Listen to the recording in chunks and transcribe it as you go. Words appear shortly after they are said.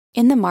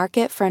In the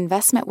market for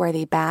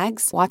investment-worthy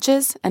bags,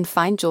 watches, and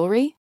fine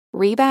jewelry,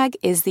 Rebag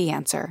is the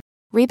answer.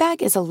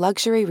 Rebag is a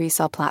luxury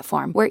resale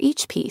platform where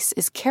each piece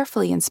is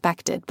carefully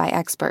inspected by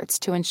experts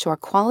to ensure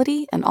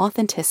quality and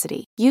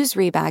authenticity. Use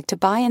Rebag to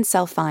buy and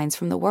sell finds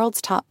from the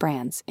world's top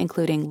brands,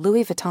 including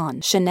Louis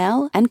Vuitton,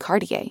 Chanel, and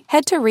Cartier.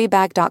 Head to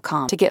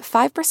Rebag.com to get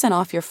 5%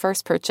 off your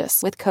first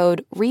purchase with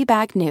code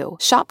REBAGNEW.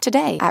 Shop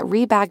today at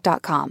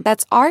Rebag.com.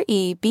 That's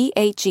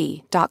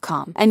REBAG.com.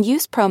 And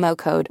use promo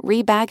code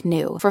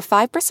REBAGNEW for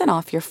 5%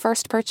 off your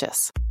first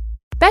purchase.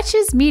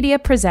 Betches Media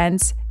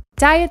presents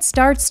Diet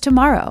Starts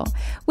Tomorrow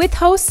with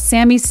hosts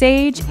Sammy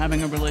Sage. I'm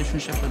having a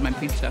relationship with my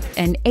pizza.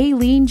 And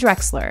Aileen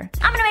Drexler.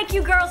 I'm gonna make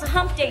you girls a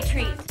hump day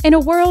treat. In a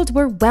world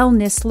where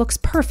wellness looks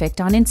perfect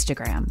on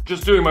Instagram.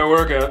 Just doing my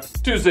workout.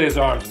 Tuesday's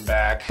arms and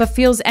back. But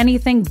feels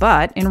anything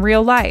but in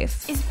real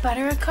life. Is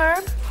butter a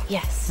carb?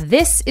 Yes.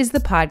 This is the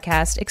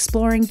podcast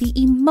exploring the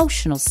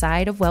emotional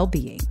side of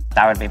well-being.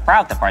 I would be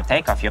proud to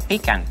partake of your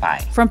pecan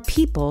pie. From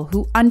people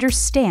who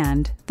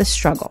understand the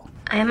struggle.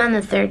 I am on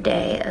the third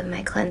day of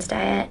my cleanse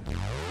diet.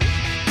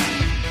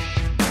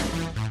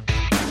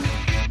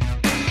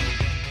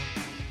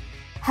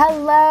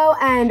 Hello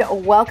and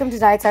welcome to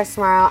Diet Starts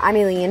Tomorrow. I'm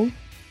Aileen.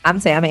 I'm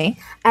Sammy.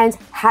 And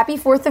happy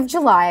 4th of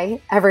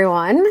July,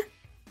 everyone.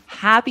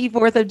 Happy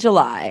 4th of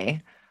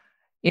July.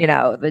 You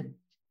know, the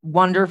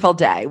wonderful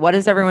day. What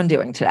is everyone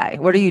doing today?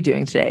 What are you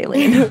doing today,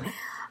 Aileen?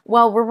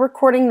 Well, we're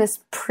recording this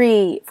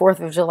pre-4th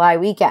of July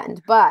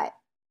weekend, but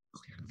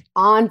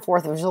on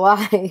 4th of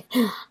July,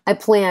 I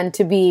plan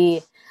to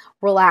be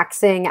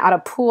relaxing at a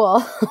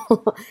pool,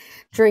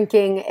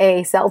 drinking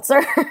a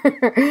seltzer,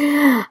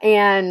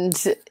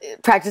 and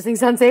practicing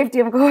sun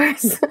safety, of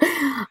course.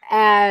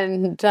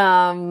 And,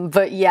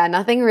 but yeah,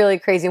 nothing really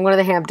crazy. I'm going to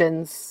the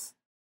Hamptons,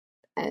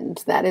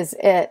 and that is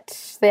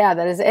it. Yeah,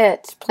 that is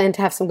it. Plan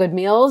to have some good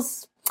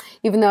meals,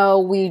 even though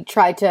we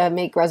tried to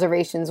make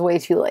reservations way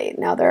too late.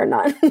 Now there are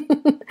none,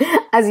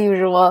 as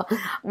usual.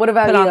 What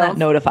about you? Put on that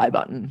notify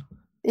button.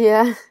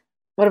 Yeah.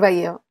 What about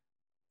you?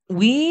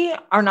 We're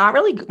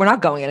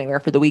not going anywhere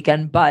for the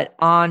weekend, but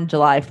on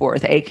July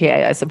 4th,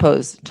 aka I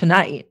suppose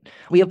tonight,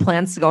 we have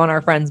plans to go on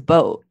our friend's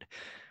boat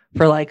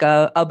for like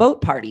a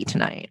boat party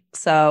tonight.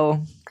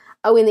 So,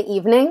 in the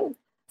evening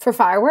for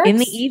fireworks? In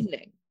the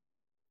evening.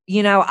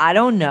 You know, I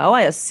don't know.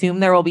 I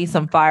assume there will be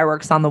some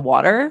fireworks on the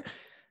water.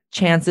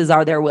 Chances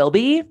are there will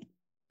be.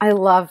 I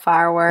love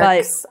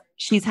fireworks. But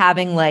she's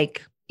having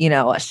like, you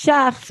know, a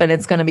chef and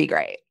it's going to be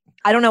great.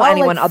 I don't know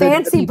anyone like other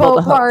than the people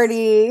boat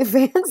party.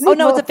 Fancy Oh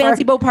no, it's a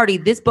fancy party. boat party.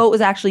 This boat was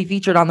actually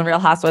featured on The Real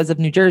Housewives of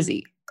New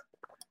Jersey.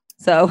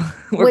 So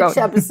Which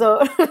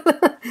episode?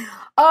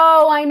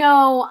 Oh, I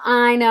know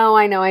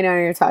what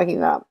you're talking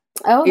about.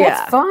 Oh,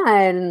 that's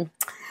fun.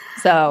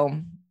 So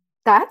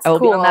that's I will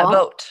cool. be on that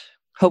boat.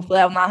 Hopefully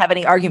I will not have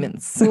any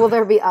arguments. Will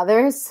there be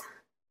others?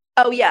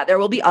 Oh yeah, there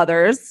will be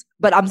others,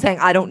 but I'm saying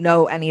I don't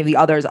know any of the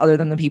others other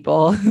than the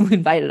people who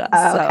invited us.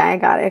 Oh, okay,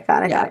 got it.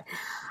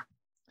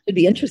 It'd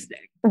be interesting.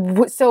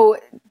 So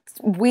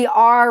we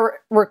are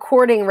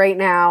recording right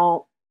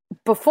now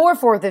before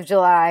 4th of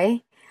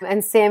July.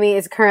 And Sammy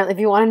is currently, if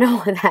you want to know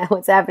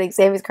what's happening,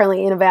 Sammy's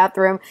currently in a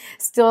bathroom,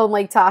 still in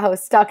Lake Tahoe,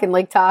 stuck in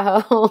Lake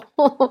Tahoe.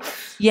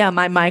 Yeah,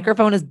 my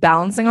microphone is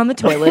balancing on the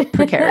toilet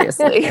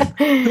precariously.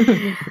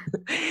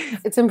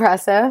 It's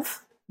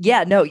impressive.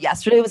 Yeah, no,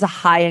 yesterday was a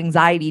high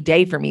anxiety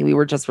day for me. We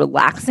were just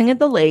relaxing at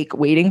the lake,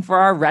 waiting for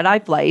our red-eye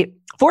flight.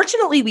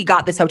 Fortunately, we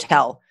got this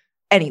hotel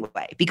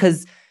anyway,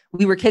 because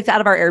we were kicked out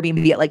of our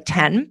Airbnb at like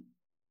 10.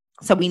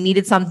 So we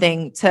needed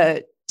something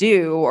to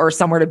do or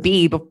somewhere to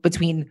be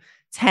between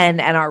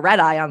 10 and our red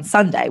eye on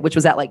Sunday, which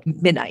was at like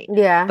midnight.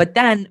 Yeah. But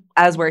then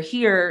as we're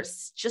here,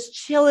 just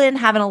chilling,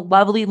 having a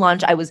lovely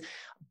lunch, I was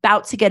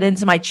about to get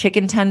into my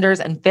chicken tenders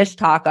and fish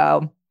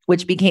taco,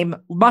 which became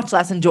much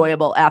less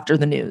enjoyable after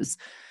the news.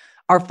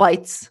 Our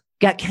flights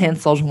get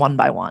canceled one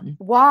by one.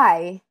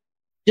 Why?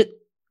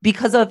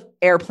 Because of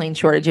airplane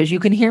shortages. You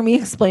can hear me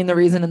explain the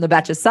reason in the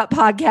Betches Sup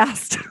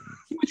podcast,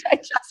 which I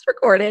just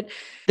recorded.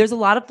 There's a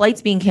lot of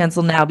flights being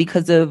canceled now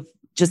because of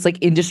just like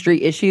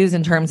industry issues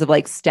in terms of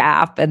like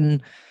staff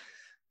and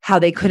how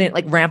they couldn't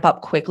like ramp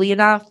up quickly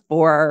enough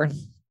for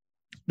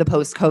the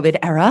post-COVID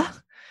era.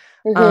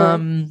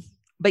 Mm-hmm.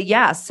 But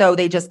yeah, so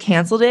they just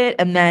canceled it.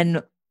 And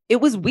then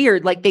it was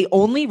weird. Like they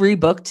only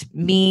rebooked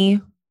me,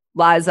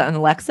 Liza, and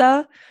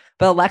Alexa,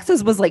 but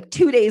Alexa's was like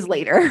 2 days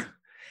later.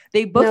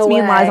 They booked me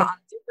and Liza on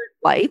different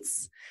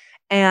flights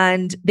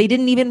and they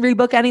didn't even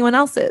rebook anyone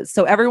else's.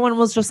 So everyone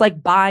was just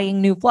like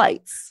buying new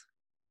flights.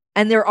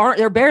 And there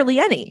are barely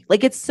any.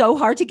 Like it's so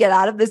hard to get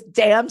out of this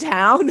damn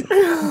town.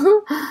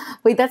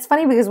 Wait, that's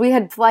funny because we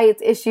had flight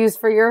issues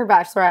for your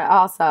bachelorette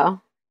also.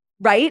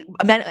 Right?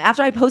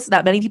 After I posted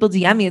that, many people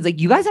DM me. It's like,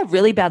 you guys have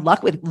really bad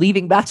luck with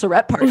leaving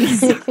bachelorette parties.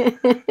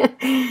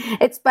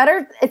 It's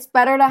better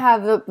to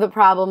have the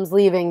problems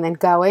leaving than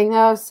going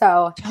though.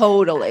 So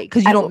totally.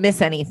 Because you don't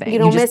miss anything. You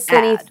don't miss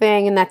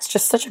anything. And that's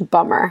just such a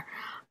bummer.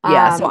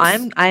 Yeah. So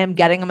I am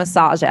getting a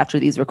massage after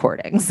these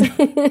recordings.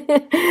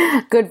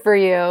 Good for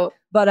you.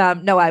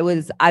 But no, I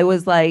was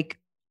like,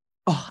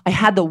 I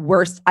had the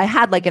worst. I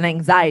had like an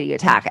anxiety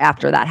attack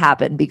after that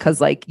happened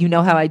because like, you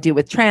know how I do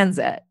with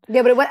transit.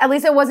 Yeah, but at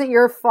least it wasn't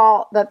your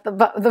fault that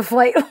the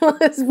flight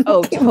was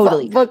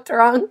totally booked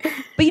wrong.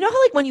 But you know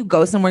how like when you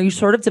go somewhere, you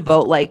sort of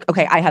devote like,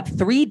 okay, I have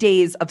 3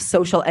 days of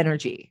social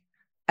energy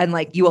and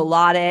like you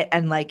allot it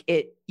and like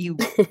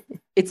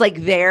it's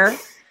like there.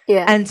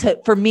 Yeah. And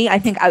for me, I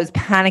think I was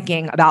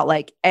panicking about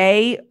like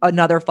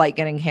another flight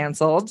getting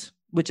canceled,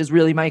 which is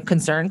really my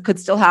concern. Could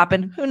still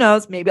happen. Who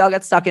knows? Maybe I'll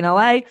get stuck in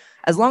LA.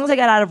 As long as I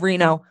get out of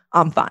Reno,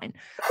 I'm fine.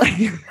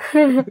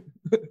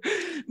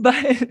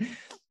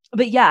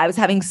 But yeah, I was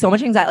having so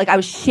much anxiety. Like I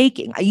was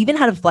shaking. I even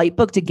had a flight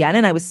booked again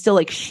and I was still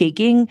like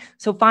shaking.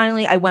 So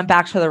finally I went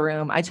back to the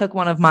room. I took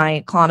one of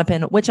my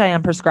Klonopin, which I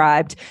am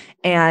prescribed,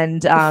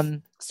 and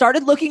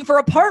started looking for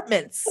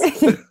apartments.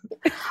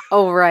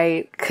 Oh,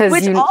 right.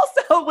 Which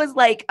also was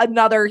like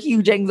another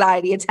huge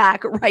anxiety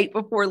attack right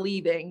before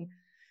leaving.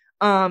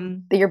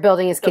 Your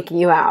building is kicking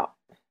you out.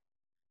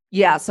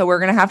 Yeah, so we're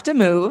gonna have to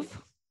move.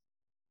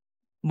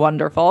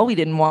 Wonderful. We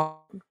didn't want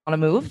to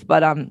move,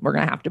 but we're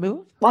gonna have to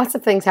move. Lots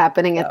of things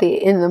happening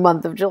in the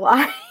month of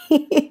July.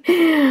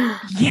 Yeah.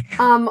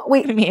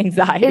 Wait, Giving me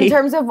anxiety. In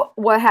terms of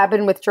what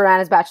happened with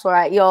Jordana's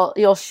Bachelorette,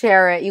 you'll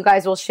share it. You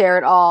guys will share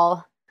it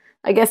all.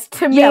 I guess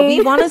to me. Yeah, we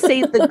want to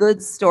save the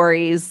good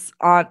stories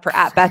for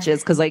at Betches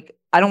because like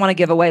I don't want to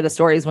give away the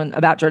stories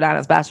about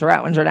Jordana's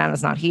Bachelorette when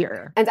Jordana's not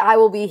here. And I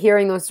will be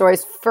hearing those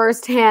stories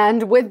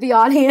firsthand with the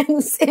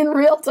audience in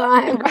real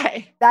time.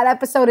 Right. That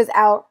episode is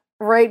out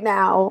right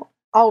now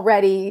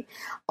already.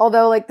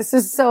 Although like this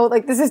is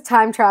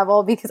time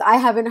travel because I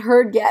haven't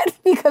heard yet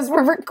because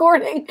we're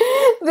recording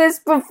this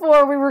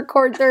before we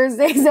record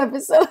Thursday's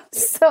episode.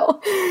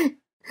 So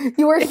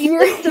you were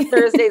hearing to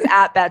Thursday's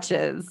at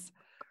Betches.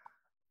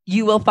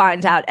 You will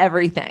find out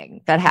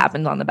everything that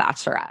happened on The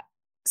Bachelorette.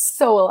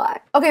 So will I.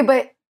 Okay,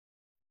 but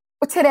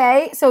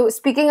today, so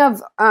speaking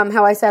of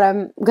how I said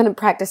I'm going to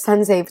practice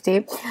sun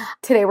safety,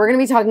 today we're going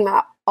to be talking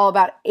all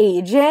about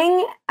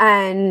aging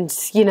and,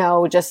 you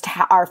know, just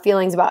our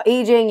feelings about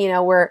aging. You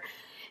know, we're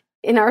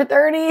in our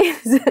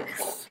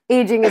 30s.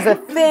 Aging is a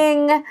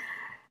thing.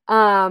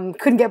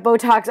 Couldn't get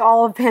Botox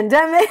all of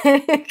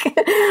pandemic.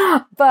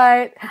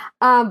 But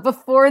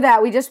before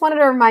that, we just wanted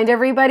to remind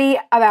everybody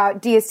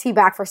about DST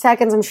Back for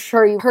Seconds. I'm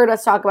sure you've heard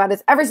us talk about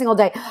this every single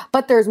day,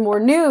 but there's more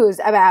news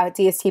about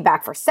DST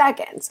Back for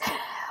Seconds.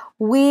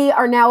 We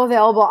are now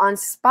available on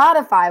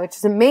Spotify, which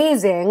is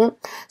amazing.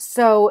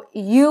 So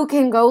you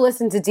can go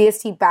listen to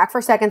DST Back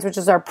for Seconds, which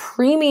is our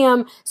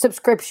premium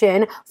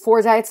subscription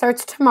for Diet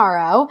Starts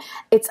Tomorrow.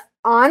 It's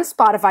on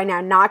Spotify now,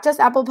 not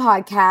just Apple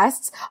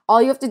Podcasts.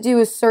 All you have to do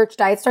is search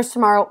Diet Starts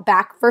Tomorrow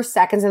Back for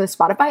Seconds in the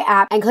Spotify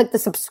app and click the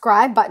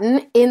subscribe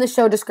button in the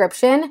show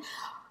description.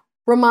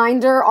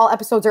 Reminder, all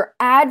episodes are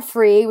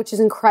ad-free, which is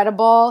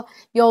incredible.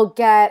 You'll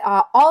get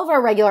all of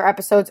our regular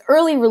episodes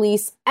early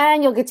release,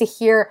 and you'll get to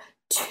hear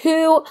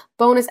 2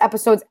 bonus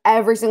episodes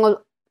every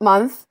single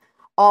month,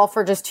 all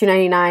for just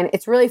 $2.99.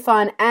 It's really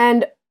fun,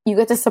 and you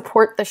get to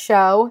support the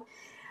show,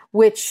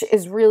 which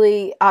is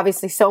really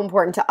obviously so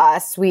important to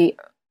us. We,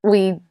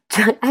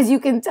 as you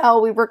can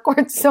tell, we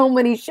record so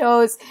many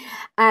shows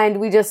and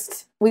we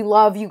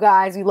love you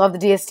guys. We love the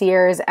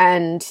DSTers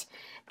and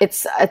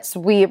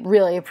we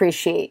really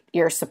appreciate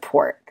your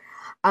support.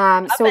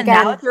 So again,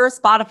 now if you're a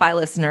Spotify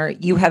listener,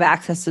 you have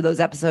access to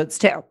those episodes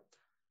too.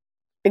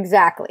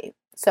 Exactly.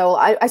 So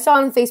I saw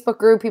in the Facebook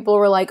group, people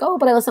were like, oh,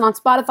 but I listen on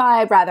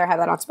Spotify. I'd rather have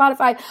that on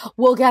Spotify.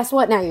 Well, guess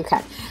what? Now you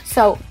can.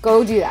 So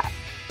go do that.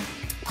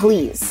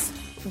 Please.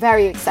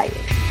 Very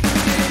exciting.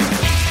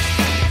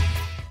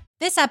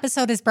 This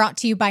episode is brought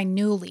to you by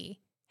Nuuly.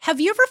 Have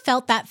you ever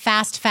felt that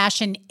fast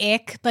fashion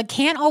ick, but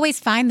can't always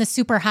find the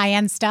super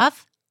high-end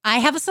stuff? I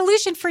have a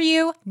solution for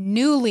you,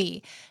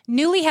 Nuuly.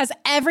 Nuuly has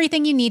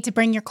everything you need to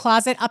bring your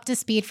closet up to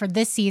speed for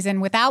this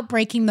season without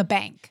breaking the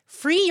bank.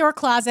 Free your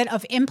closet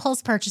of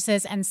impulse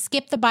purchases and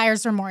skip the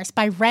buyer's remorse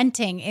by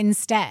renting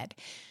instead.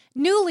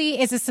 Nuuly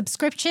is a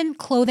subscription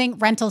clothing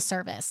rental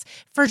service.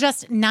 For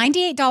just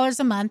 $98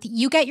 a month,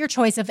 you get your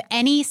choice of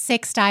any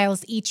 6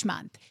 styles each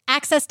month.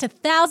 Access to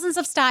thousands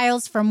of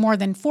styles from more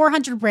than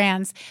 400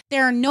 brands.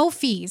 There are no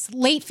fees,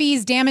 late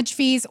fees, damage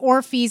fees,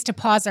 or fees to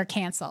pause or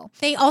cancel.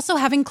 They also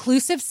have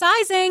inclusive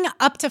sizing,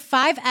 up to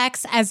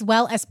 5X, as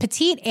well as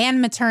petite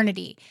and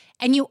maternity.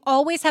 And you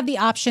always have the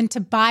option to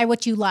buy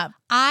what you love.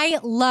 I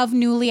love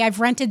Nuuly.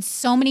 I've rented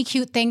so many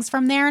cute things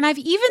from there, and I've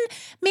even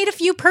made a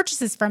few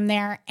purchases from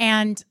there,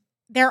 and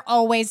they're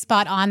always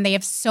spot on. They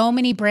have so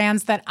many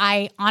brands that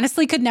I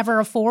honestly could never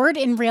afford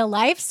in real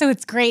life, so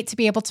it's great to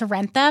be able to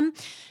rent them.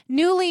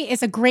 Nuuly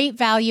is a great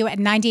value at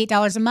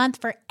 $98 a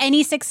month for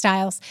any 6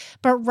 styles,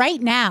 but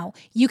right now,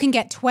 you can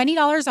get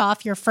 $20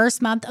 off your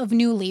first month of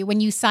Nuuly when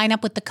you sign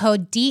up with the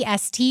code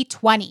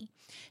DST20.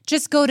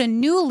 Just go to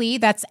Nuuly,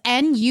 that's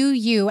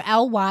NUULY.com,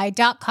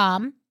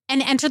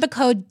 and enter the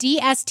code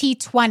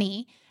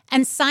DST20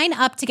 and sign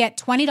up to get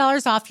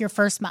 $20 off your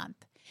first month.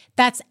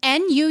 That's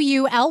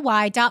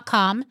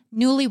NUULY.com,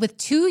 Nuuly with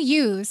 2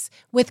 U's,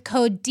 with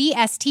code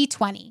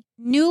DST20.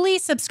 Nuuly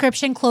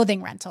subscription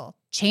clothing rental.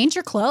 Change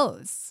your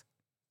clothes.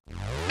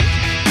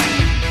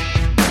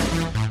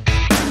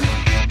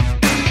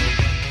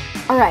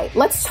 All right,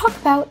 let's talk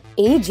about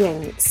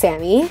aging,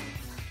 Sammy.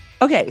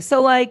 Okay,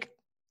 so like,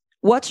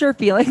 what's your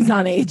feelings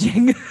on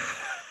aging?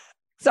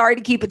 Sorry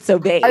to keep it so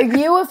vague. Are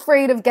you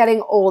afraid of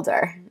getting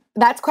older?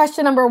 That's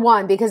question number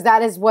one, because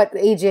that is what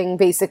aging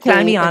basically... Can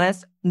I be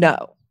honest?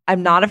 No,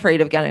 I'm not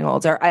afraid of getting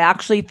older. I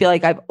actually feel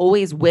like I've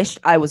always wished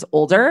I was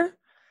older.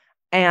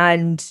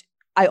 And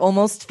I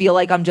almost feel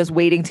like I'm just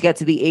waiting to get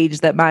to the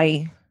age that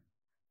my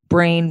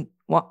brain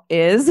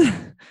is.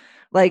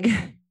 Like,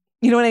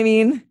 you know what I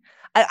mean?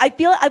 I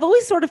feel, I've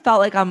always sort of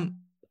felt like I'm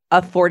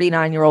a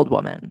 49-year-old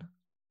woman.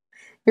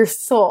 Your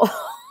soul.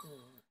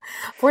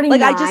 49?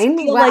 Like, I just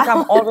feel like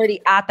I'm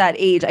already at that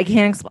age. I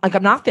can't, like,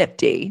 I'm not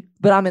 50,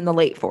 but I'm in the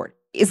late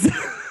 40s.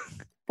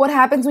 What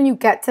happens when you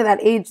get to that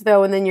age,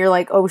 though, and then you're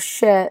like, oh,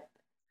 shit.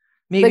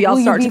 Maybe like, I'll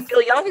start to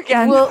feel young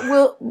again.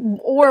 No.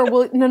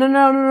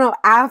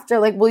 After,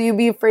 like, will you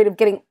be afraid of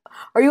getting,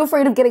 are you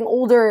afraid of getting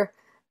older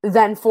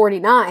than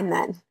 49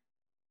 then?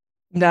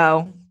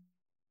 No.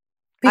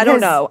 Because I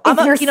don't know.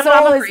 Your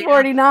soul is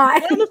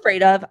 49. What I'm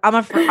afraid of,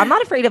 I'm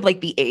not afraid of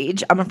like the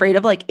age. I'm afraid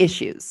of like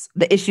issues,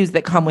 the issues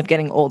that come with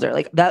getting older.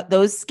 Like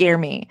those scare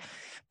me.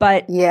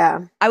 But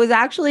yeah, I was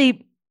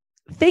actually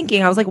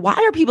thinking, I was like, why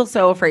are people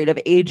so afraid of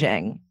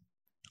aging?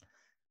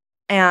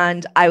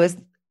 And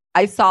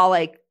I saw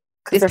like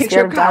this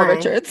picture of Kyle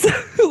Richards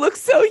who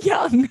looks so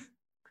young.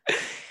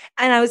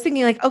 And I was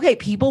thinking like, okay,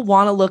 people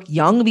want to look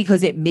young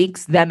because it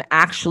makes them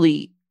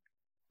actually,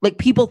 like,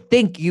 people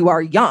think you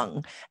are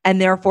young, and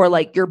therefore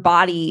like your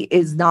body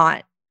is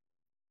not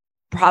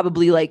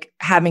probably like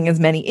having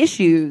as many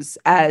issues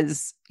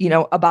as, you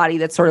know, a body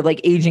that's sort of like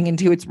aging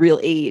into its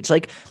real age.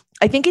 Like,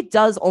 I think it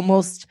does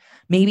almost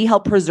maybe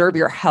help preserve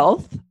your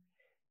health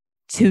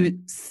to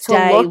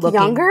stay look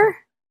younger,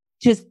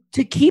 just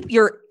to keep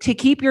your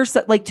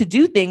like, to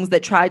do things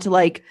that try to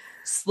like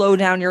slow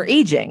down your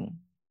aging.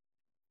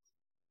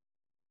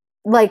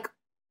 Like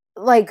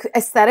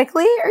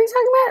aesthetically, are you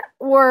talking about,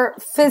 or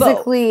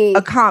physically?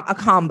 A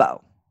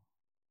combo.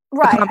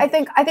 Right. I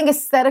think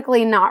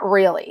aesthetically, not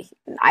really.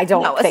 I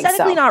don't think so.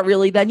 Aesthetically, not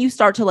really. Then you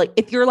start to like,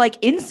 if you're like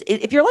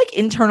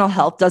internal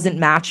health doesn't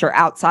match your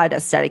outside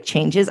aesthetic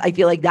changes, I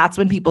feel like that's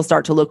when people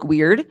start to look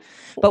weird.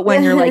 But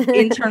when your like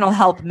internal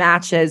health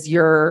matches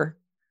your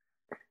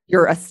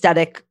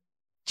aesthetic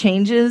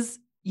changes,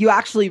 you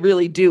actually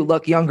really do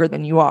look younger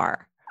than you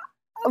are.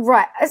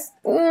 Right.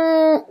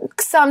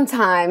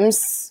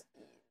 Sometimes.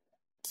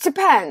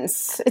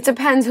 Depends. It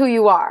depends who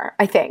you are,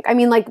 I think. I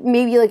mean, like,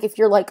 maybe like if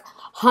you're like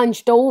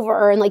hunched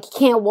over and like you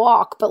can't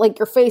walk, but like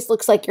your face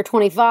looks like you're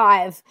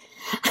 25,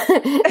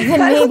 then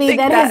maybe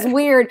that is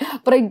weird.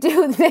 But I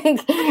do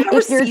think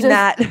if you're just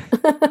that.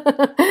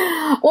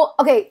 Well,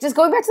 okay, just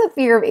going back to the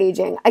fear of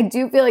aging, I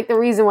do feel like the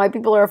reason why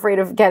people are afraid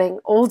of getting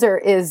older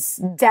is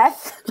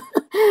death.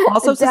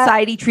 Also,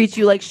 society treats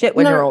you like shit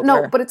when you're older.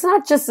 No, but it's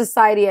not just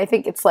society. I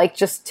think it's like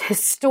just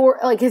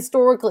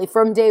historically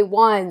from day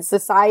one,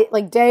 society,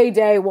 like day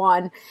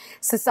one,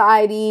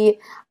 society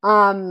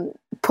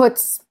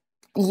puts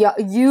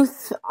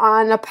youth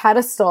on a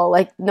pedestal.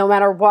 Like, no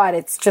matter what,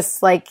 it's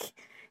just like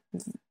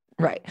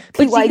right.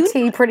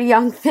 PYT, pretty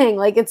young thing.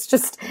 Like, it's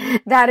just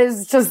that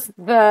is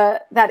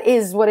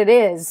what it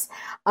is.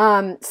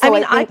 So I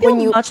mean, I feel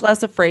much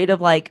less afraid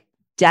of like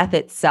death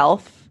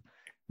itself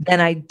than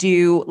I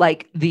do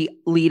like the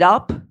lead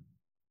up.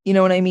 You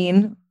know what I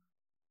mean?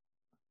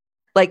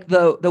 Like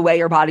the way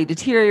your body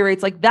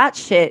deteriorates, like that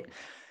shit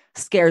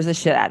scares the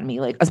shit out of me.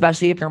 Like,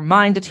 especially if your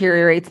mind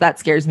deteriorates, that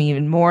scares me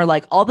even more.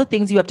 Like, all the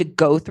things you have to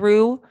go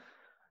through,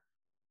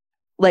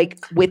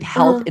 like with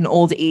health in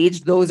old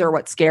age, those are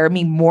what scare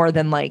me more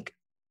than like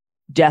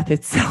death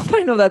itself.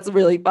 I know that's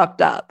really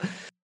fucked up.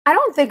 I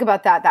don't think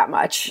about that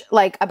much,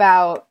 like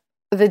about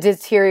the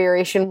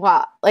deterioration.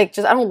 Well, like,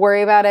 just I don't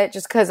worry about it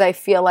just because I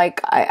feel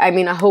like I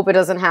mean, I hope it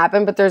doesn't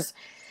happen, but there's,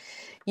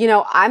 you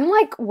know, I'm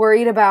like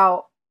worried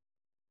about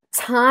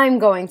time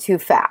going too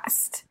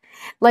fast.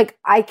 Like,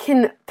 I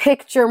can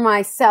picture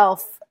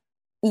myself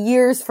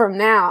years from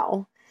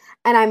now,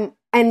 and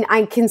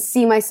I can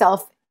see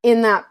myself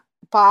in that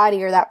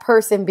body or that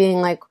person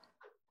being like,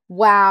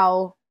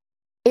 wow,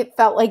 it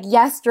felt like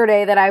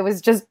yesterday that I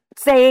was just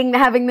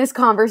having this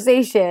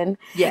conversation.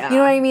 Yeah. You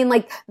know what I mean?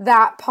 Like,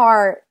 that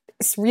part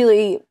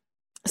really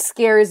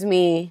scares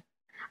me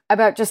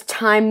about just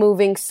time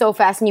moving so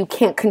fast and you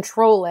can't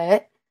control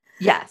it.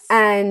 Yes.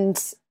 And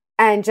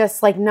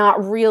just like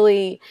not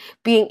really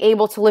being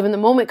able to live in the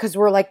moment because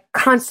we're like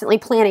constantly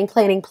planning.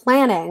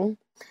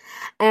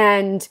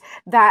 And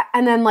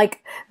then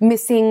like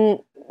missing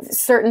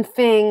certain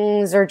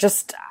things, or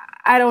just,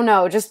 I don't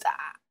know, just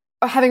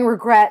having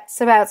regrets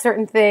about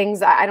certain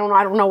things. I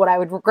don't know what I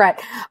would regret,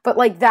 but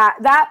like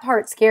that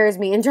part scares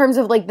me in terms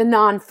of like the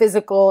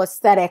non-physical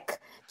aesthetic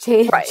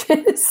changes.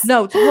 Right.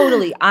 No,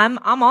 totally.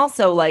 I'm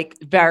also like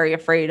very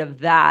afraid of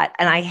that.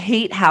 And I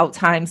hate how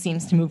time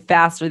seems to move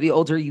faster the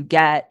older you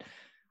get.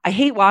 I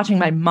hate watching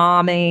my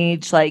mom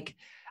age. Like,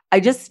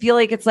 I just feel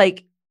like it's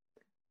like,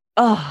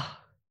 I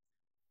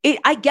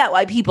get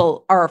why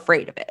people are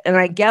afraid of it. And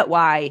I get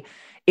why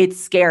it's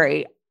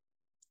scary.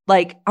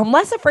 Like, I'm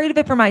less afraid of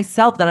it for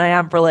myself than I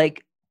am for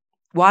like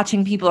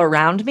watching people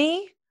around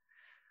me.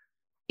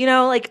 You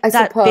know, like I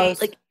that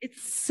suppose. like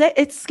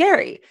it's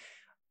scary.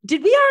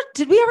 Did we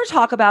ever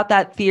talk about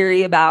that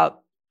theory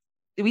about,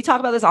 did we talk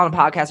about this on a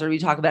podcast or did we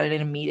talk about it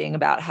in a meeting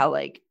about how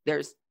like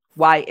there's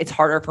why it's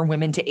harder for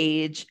women to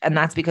age, and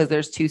that's because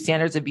there's two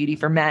standards of beauty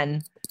for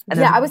men. And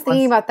yeah, I was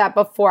thinking about that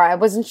before. I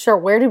wasn't sure.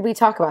 Where did we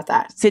talk about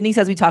that? Sydney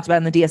says we talked about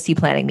it in the DST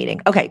planning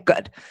meeting. Okay,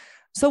 good.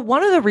 So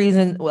one of the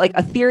reasons, like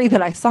a theory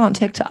that I saw on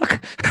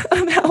TikTok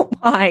about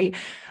why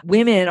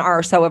women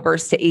are so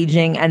averse to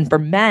aging, and for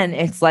men,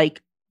 it's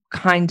like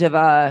kind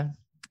of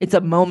it's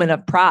a moment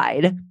of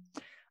pride.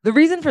 The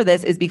reason for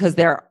this is because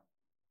there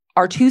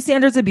are two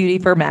standards of beauty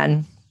for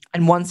men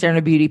and one standard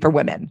of beauty for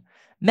women.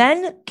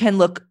 Men can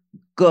look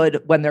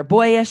good when they're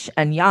boyish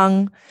and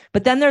young,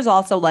 but then there's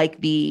also like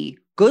the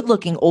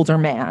good-looking older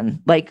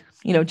man, like,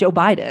 you know, Joe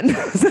Biden.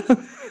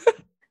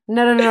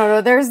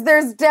 No. There's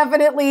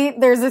definitely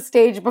a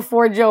stage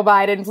before Joe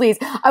Biden, please.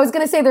 I was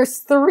going to say there's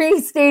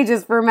 3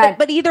 stages for men.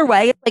 But either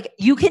way, like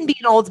you can be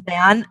an old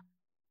man.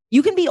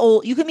 You can be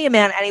a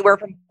man anywhere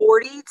from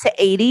 40 to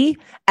 80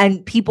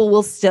 and people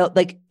will still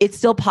like, it's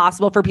still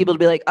possible for people to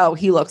be like, oh,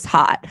 he looks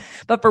hot.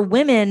 But for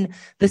women,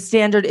 the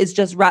standard is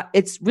just,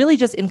 it's really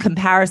just in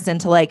comparison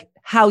to like,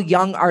 how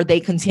young are they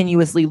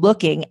continuously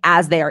looking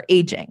as they are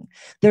aging?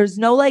 There's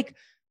no like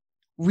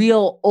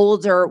real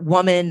older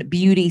woman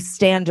beauty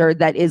standard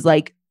that is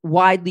like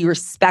widely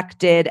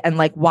respected and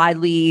like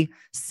widely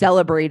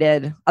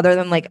celebrated, other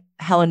than like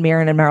Helen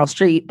Mirren and Meryl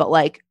Streep. But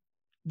like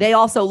they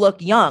also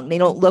look young. They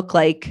don't look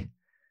like,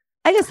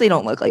 I guess they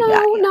don't look like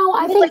that. No,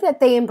 I think that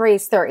they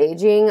embrace their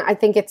aging. I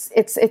think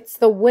it's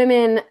the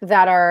women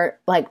that are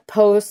like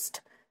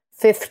post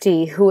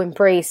 50 who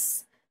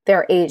embrace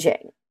their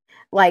aging.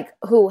 Like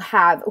who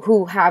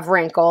have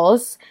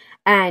wrinkles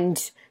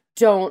and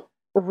don't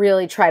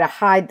really try to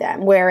hide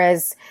them.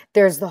 Whereas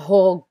there's the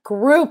whole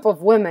group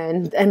of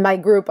women, and by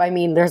group, I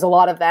mean, there's a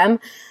lot of them,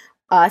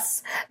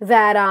 us,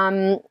 that,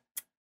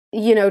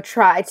 you know,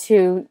 try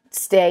to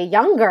stay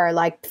younger,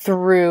 like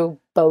through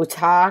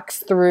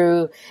Botox,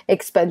 through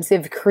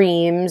expensive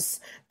creams,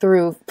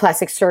 through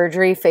plastic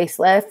surgery,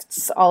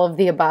 facelifts, all of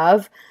the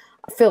above,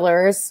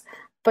 fillers.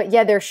 But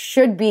yeah, there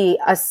should be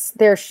I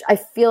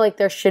feel like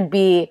there should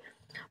be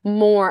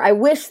more, I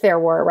wish there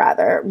were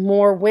rather,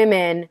 more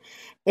women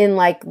in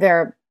like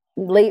their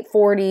late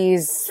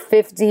 40s,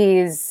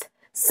 50s,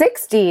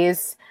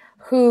 60s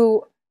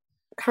who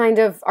kind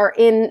of are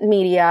in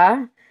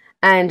media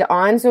and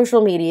on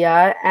social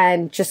media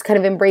and just kind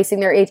of embracing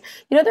their age.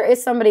 You know, there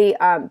is somebody,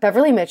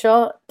 Beverly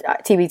Mitchell,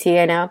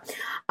 TBT, I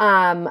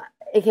know,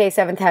 aka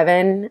Seventh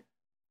Heaven.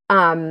 You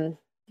know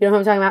who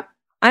I'm talking about?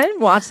 I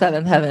didn't watch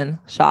Seventh Heaven.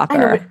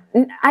 Shocker.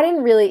 I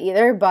didn't really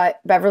either, but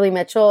Beverly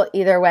Mitchell,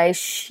 either way,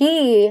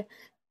 she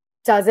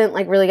doesn't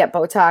like really get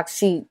Botox.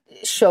 She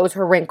shows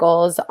her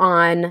wrinkles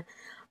on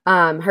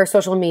her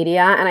social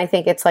media, and I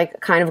think it's like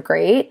kind of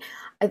great.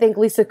 I think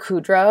Lisa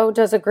Kudrow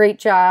does a great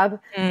job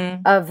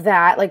of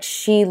that. Like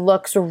she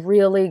looks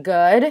really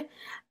good,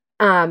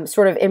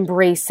 sort of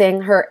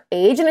embracing her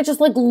age, and it just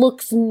like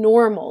looks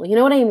normal. You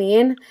know what I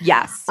mean?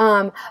 Yes.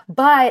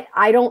 But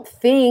I don't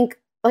think,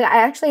 like, I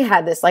actually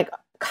had this like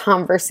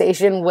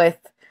conversation with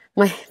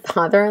my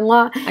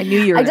father-in-law. I knew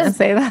you were going to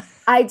say that.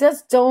 I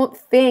just don't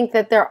think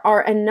that there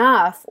are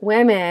enough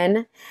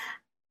women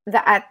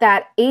that at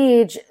that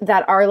age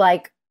that are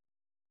like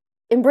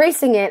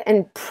embracing it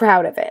and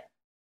proud of it,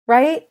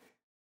 right?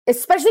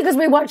 Especially because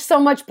we watch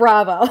so much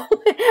Bravo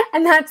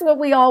and that's what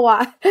we all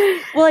watch.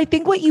 Well, I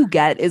think what you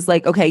get is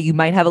like, okay, you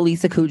might have a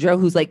Lisa Kudrow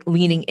who's like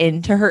leaning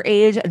into her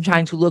age and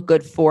trying to look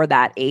good for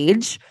that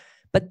age.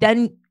 But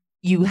then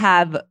you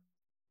have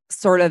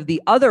sort of the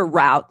other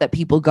route that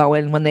people go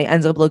in when they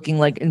end up looking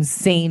like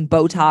insane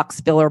Botox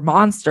filler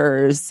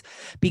monsters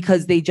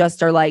because they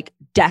just are like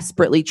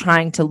desperately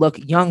trying to look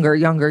younger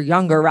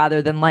rather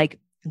than like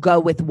go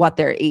with what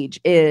their age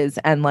is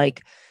and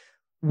like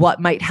what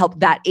might help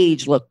that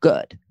age look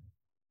good.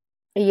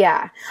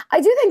 Yeah. I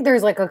do think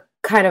there's like a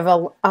kind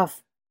of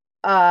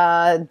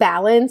a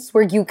balance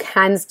where you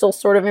can still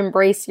sort of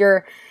embrace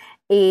your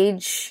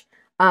age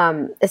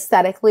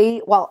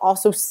aesthetically while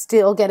also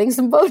still getting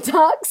some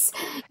Botox.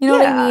 You know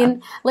what I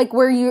mean? Like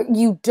where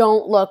you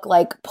don't look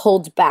like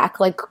pulled back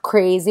like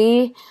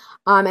crazy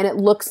and it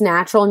looks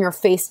natural and your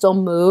face still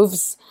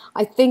moves.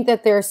 I think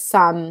that there's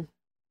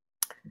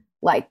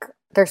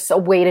a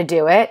way to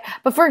do it.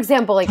 But for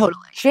example, like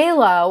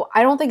J-Lo,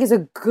 I don't think is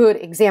a good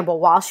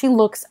example. While she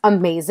looks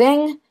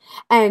amazing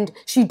and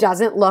she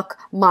doesn't look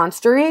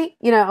monstery,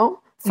 you know,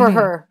 for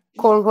her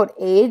quote unquote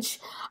age,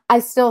 I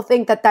still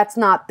think that that's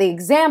not the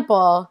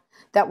example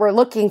that we're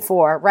looking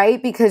for,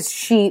 right? Because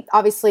she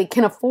obviously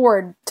can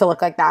afford to look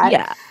like that.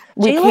 Yeah.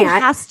 J-Lo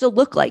has to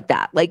look like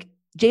that. Like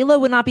J-Lo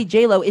would not be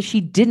J-Lo if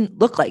she didn't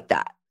look like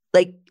that.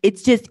 Like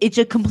it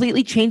just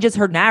completely changes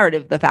her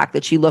narrative, the fact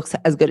that she looks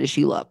as good as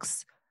she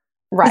looks.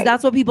 Right.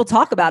 That's what people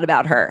talk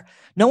about her.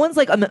 No one's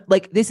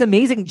like this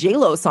amazing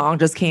J-Lo song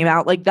just came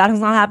out. Like that has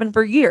not happened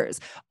for years.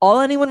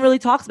 All anyone really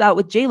talks about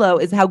with J-Lo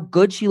is how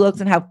good she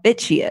looks and how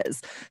fit she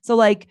is. So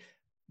like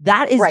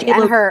That is right,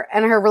 J-Lo,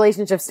 and her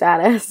relationship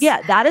status.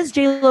 Yeah, that is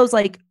J-Lo's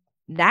like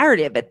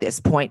narrative at this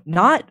point,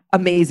 not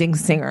amazing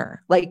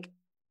singer. Like,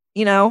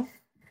 you know,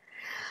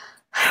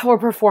 or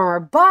performer.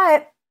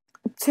 But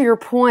to your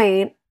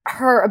point,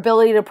 her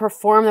ability to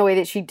perform the way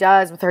that she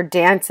does with her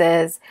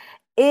dances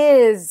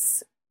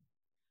is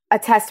a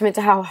testament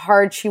to how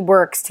hard she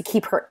works to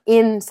keep her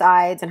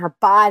insides and her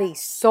body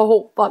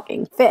so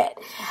fucking fit.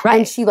 Right.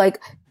 And she like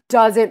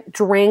doesn't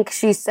drink.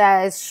 She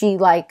says she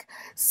like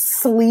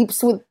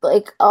sleeps with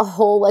like a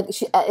whole like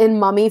in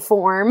mummy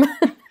form.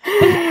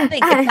 I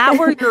think if that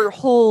were your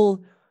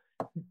whole,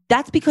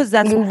 that's because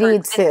that's what her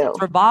existence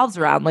revolves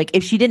around. Like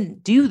if she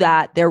didn't do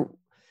that,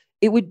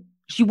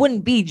 she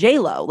wouldn't be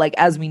J-Lo, like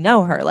as we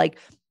know her. Like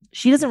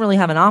she doesn't really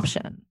have an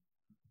option.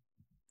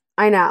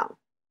 I know.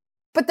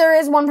 But there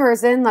is one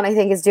person that I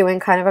think is doing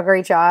kind of a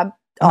great job.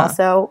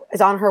 Also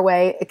is on her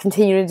way,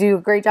 continue to do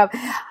a great job.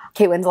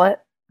 Kate Winslet.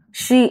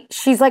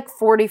 She's like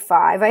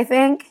 45, I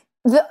think.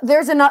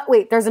 There's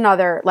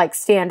another like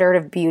standard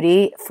of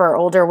beauty for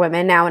older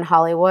women now in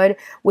Hollywood,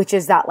 which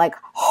is that like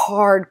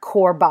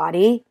hardcore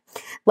body,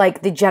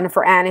 like the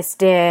Jennifer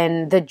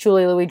Aniston, the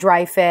Julia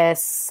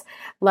Louis-Dreyfus,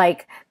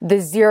 like the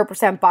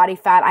 0% body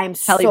fat. I am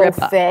Kelly so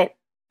Ripa. fit.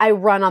 I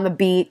run on the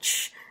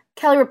beach.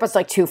 Kelly Ripa's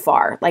like too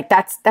far. Like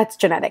that's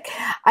genetic.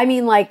 I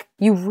mean, like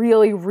you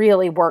really,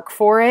 really work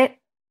for it.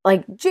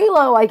 Like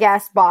J-Lo, I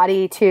guess,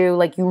 body too.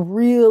 Like you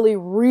really,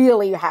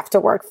 really have to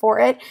work for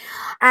it.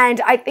 And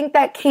I think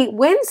that Kate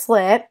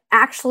Winslet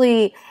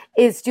actually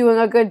is doing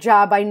a good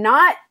job by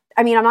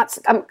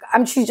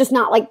she's just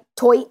not like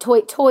toy,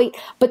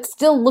 but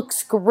still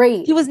looks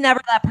great. She was never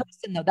that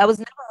person though. That was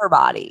never her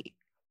body.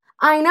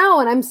 I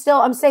know. And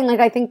I'm saying like,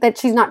 I think that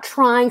she's not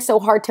trying so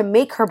hard to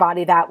make her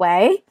body that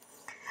way,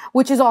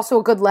 which is also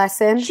a good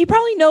lesson. She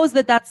probably knows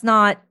that that's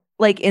not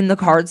like in the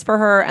cards for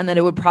her, and that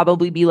it would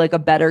probably be like a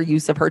better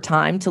use of her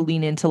time to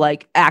lean into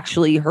like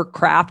actually her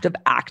craft of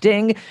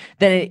acting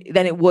than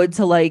it would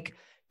to like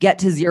get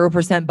to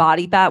 0%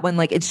 body fat when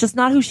like it's just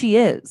not who she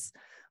is.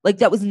 Like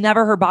that was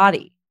never her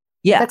body.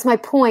 Yeah. That's my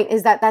point,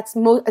 is that that's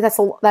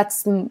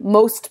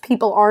most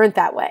people aren't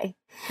that way.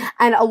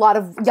 And a lot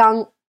of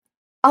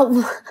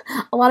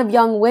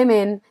young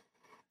women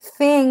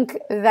think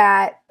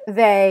that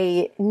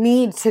they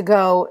need to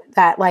go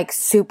that like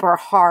super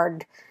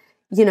hard,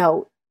 you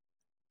know,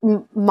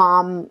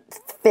 mom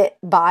fit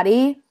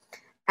body.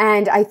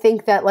 And I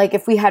think that like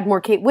if we had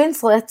more Kate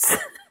Winslets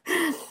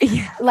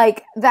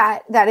like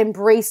that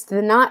embraced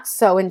the not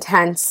so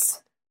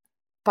intense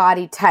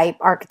body type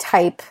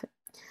archetype,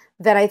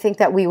 then I think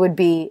that we would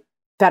be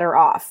better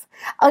off.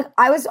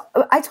 I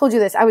told you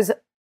this,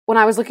 when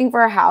I was looking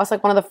for a house,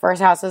 like one of the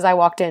first houses I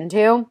walked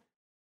into,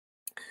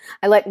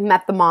 I like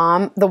met the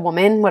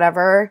woman,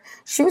 whatever.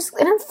 She was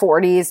in her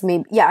 40s,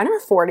 maybe. Yeah, in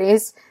her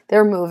 40s. They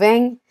were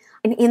moving.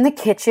 And in the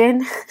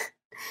kitchen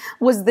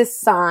was this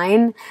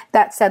sign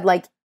that said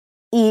like,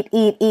 eat,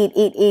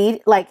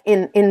 like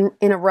in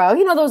a row.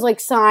 You know, those like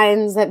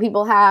signs that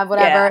people have,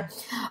 whatever.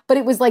 Yeah. But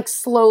it was like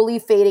slowly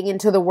fading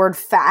into the word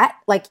fat,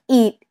 like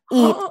eat.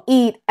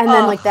 And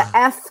then like the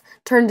F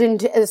turned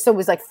into, so it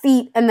was like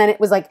feet. And then it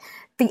was like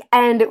the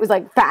end, it was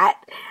like fat.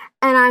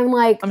 And I'm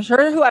like, I'm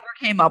sure whoever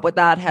came up with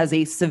that has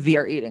a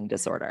severe eating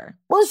disorder.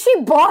 Well, she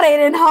bought it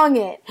and hung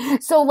it.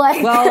 So like,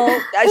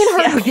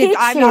 kitchen,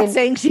 I'm not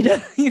saying she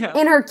does, you know,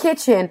 in her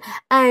kitchen.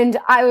 And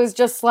I was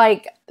just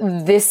like,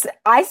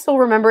 I still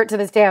remember it to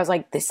this day. I was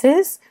like, this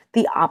is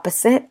the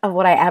opposite of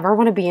what I ever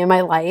want to be in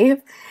my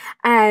life.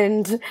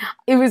 And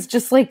it was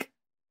just like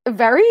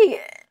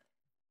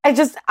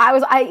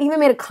I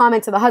even made a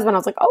comment to the husband. I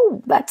was like,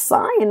 oh, that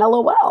sign,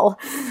 LOL.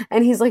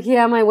 And he's like,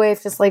 yeah, my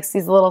wife just likes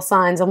these little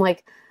signs. I'm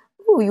like,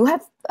 ooh,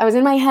 I was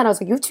in my head. I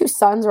was like, you have two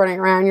sons running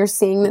around. You're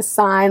seeing this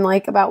sign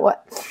like about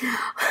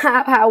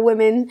how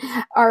women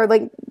are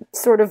like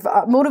sort of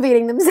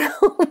motivating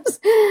themselves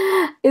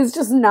is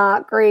just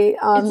not great.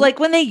 It's like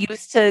when they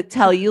used to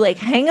tell you like,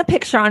 hang a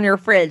picture on your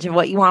fridge of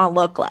what you want to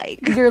look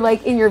like. You're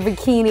like in your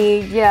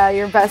bikini. Yeah,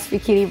 your best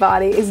bikini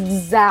body is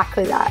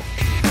exactly that.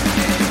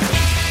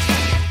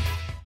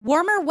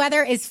 Warmer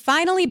weather is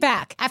finally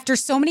back. After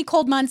so many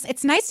cold months,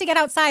 it's nice to get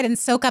outside and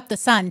soak up the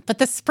sun, but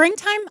the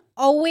springtime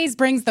always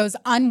brings those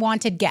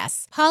unwanted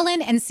guests,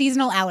 pollen and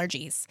seasonal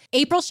allergies.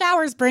 April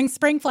showers bring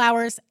spring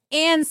flowers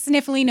and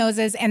sniffly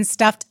noses and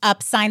stuffed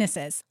up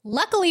sinuses.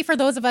 Luckily for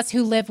those of us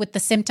who live with the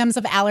symptoms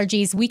of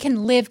allergies, we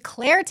can live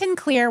Claritin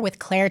Clear with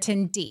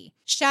Claritin D.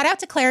 Shout out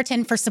to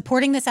Claritin for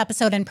supporting this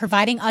episode and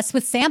providing us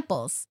with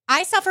samples.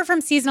 I suffer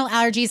from seasonal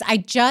allergies. I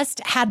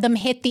just had them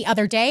hit the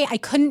other day. I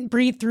couldn't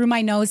breathe through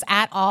my nose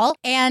at all.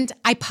 And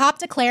I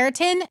popped a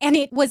Claritin and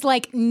it was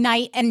like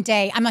night and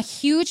day. I'm a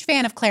huge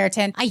fan of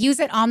Claritin. I use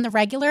it on the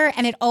regular,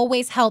 and it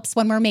always helps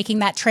when we're making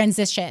that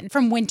transition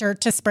from winter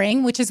to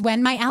spring, which is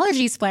when my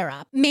allergies flare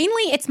up.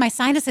 Mainly, it's my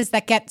sinuses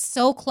that get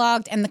so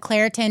clogged, and the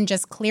Claritin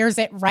just clears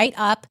it right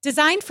up.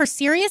 Designed for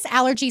serious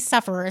allergy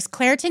sufferers,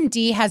 Claritin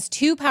D has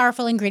 2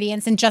 powerful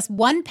ingredients in just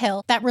 1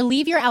 pill that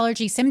relieve your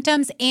allergy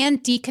symptoms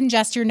and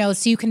decongest your nose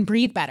so you can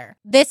breathe better.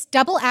 This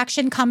double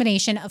action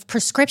combination of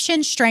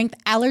prescription strength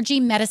allergy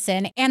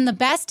medicine and the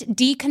best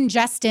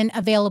decongestant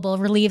available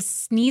relieves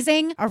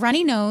sneezing, a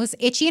runny nose,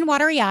 itchy and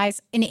watery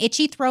eyes, an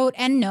itchy throat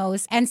and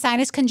nose, and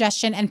sinus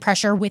congestion and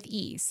pressure with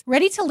ease.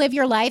 Ready to live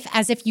your life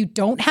as if you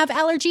don't have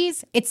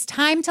allergies? It's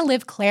time to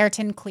live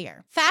Claritin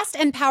Clear. Fast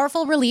and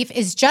powerful relief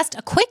is just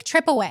a quick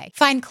trip away.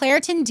 Find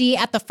Claritin D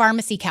at the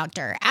pharmacy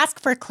counter. Ask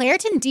for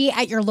Claritin D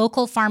at your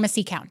local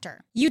pharmacy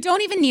counter. You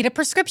don't even need a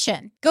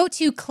prescription. Go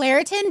to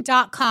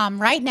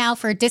Claritin.com right now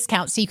for a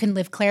discount so you can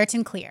live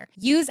Claritin Clear.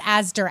 Use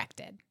as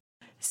directed.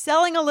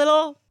 Selling a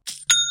little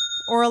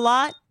or a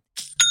lot?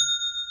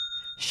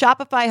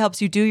 Shopify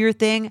helps you do your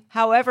thing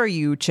however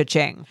you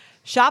cha-ching.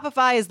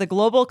 Shopify is the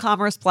global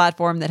commerce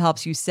platform that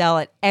helps you sell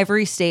at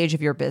every stage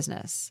of your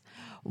business.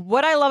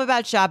 What I love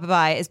about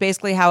Shopify is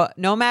basically how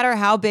no matter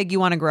how big you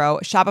want to grow,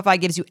 Shopify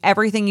gives you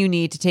everything you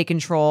need to take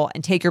control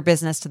and take your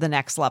business to the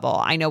next level.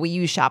 I know we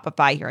use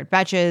Shopify here at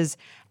Betches,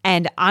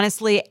 and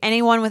honestly,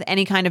 anyone with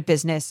any kind of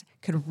business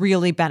could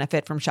really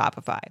benefit from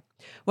Shopify.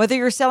 Whether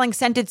you're selling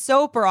scented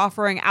soap or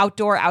offering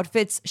outdoor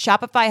outfits,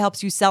 Shopify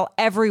helps you sell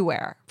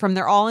everywhere, from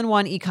their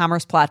all-in-one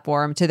e-commerce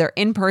platform to their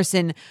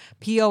in-person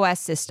POS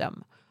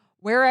system.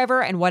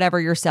 Wherever and whatever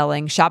you're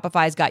selling,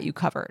 Shopify's got you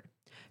covered.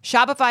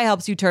 Shopify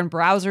helps you turn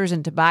browsers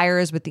into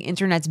buyers with the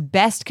internet's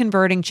best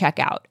converting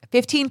checkout,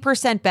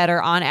 15%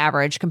 better on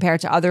average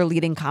compared to other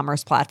leading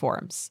commerce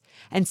platforms.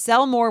 And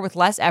sell more with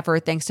less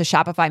effort thanks to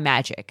Shopify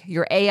Magic,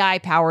 your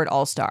AI-powered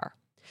all-star.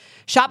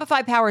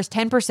 Shopify powers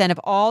 10% of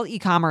all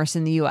e-commerce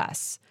in the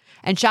U.S.,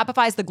 and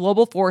Shopify is the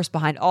global force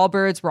behind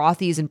Allbirds,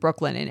 Rothy's, and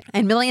Brooklyn,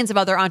 and millions of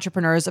other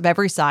entrepreneurs of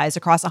every size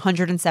across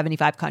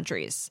 175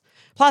 countries.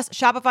 Plus,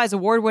 Shopify's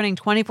award-winning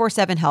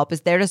 24/7 help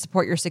is there to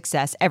support your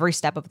success every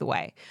step of the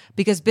way,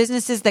 because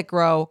businesses that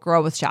grow,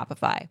 grow with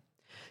Shopify.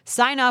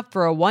 Sign up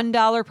for a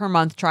 $1 per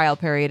month trial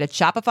period at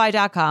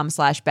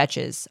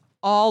shopify.com/betches,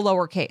 all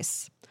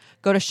lowercase.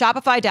 Go to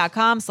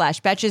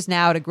shopify.com/betches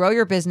now to grow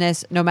your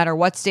business no matter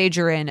what stage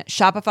you're in.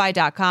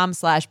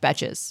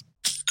 Shopify.com/betches.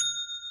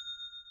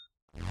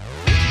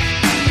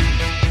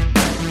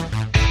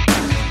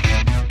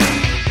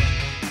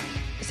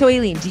 So,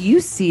 Aileen, do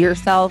you see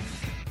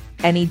yourself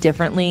any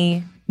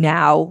differently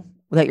now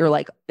that you're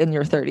like in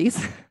your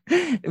 30s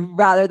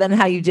rather than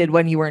how you did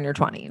when you were in your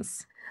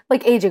 20s?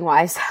 Like aging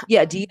wise.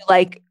 Yeah. Do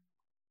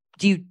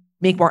you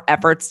make more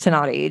efforts to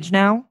not age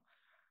now?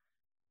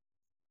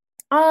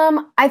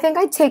 I think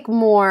I think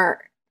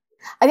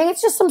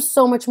it's just I'm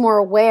so much more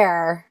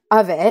aware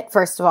of it.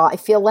 First of all, I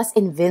feel less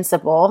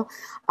invincible.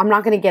 I'm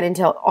not going to get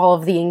into all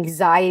of the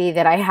anxiety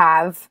that I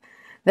have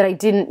that I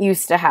didn't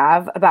used to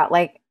have about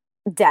like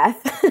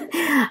death,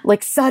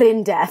 like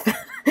sudden death,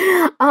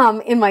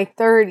 in my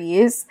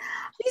 30s.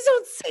 Please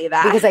don't say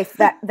that. Because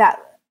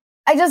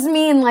I just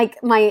mean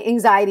like my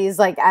anxiety is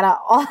like at a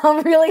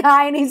really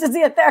high and needs to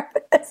see a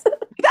therapist.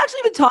 We've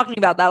actually been talking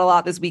about that a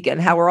lot this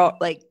weekend, how we're all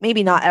like,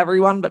 maybe not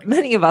everyone, but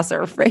many of us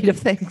are afraid of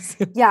things.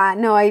 Yeah,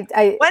 no, I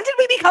when did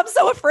we become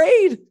so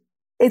afraid?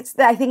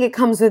 I think it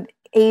comes with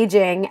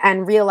aging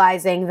and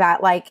realizing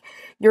that like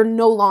you're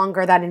no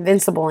longer that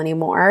invincible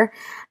anymore.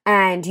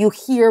 And you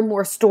hear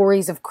more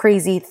stories of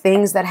crazy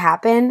things that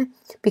happen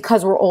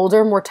because we're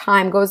older, more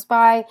time goes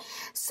by.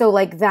 So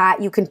like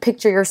that, you can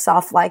picture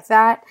yourself like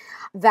that.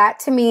 That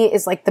to me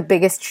is like the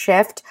biggest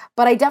shift.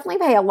 But I definitely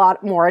pay a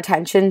lot more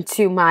attention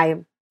to my,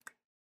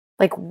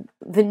 like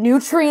the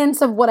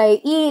nutrients of what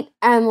I eat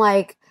and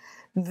like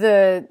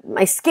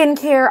my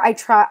skincare. I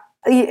try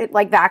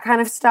like that kind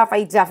of stuff.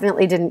 I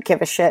definitely didn't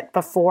give a shit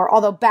before.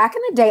 Although back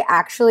in the day,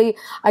 actually,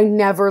 I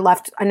never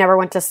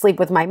went to sleep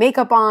with my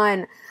makeup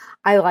on.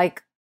 I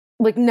like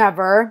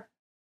never.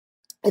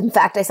 In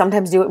fact, I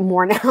sometimes do it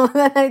more now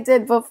than I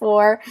did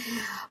before.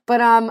 But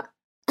I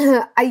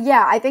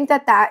think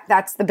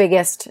that's the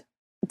biggest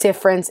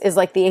difference is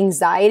like the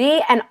anxiety.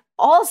 And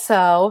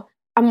also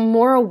I'm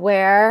more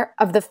aware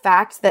of the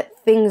fact that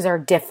things are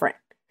different.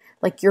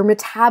 Like your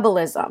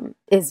metabolism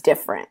is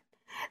different.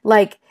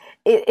 Like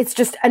it's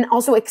just, and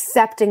also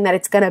accepting that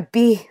it's going to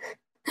be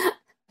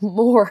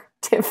more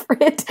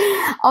different.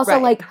 Also,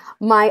 right.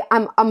 Like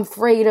I'm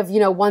afraid of,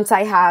 once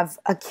I have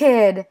a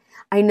kid,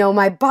 I know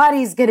my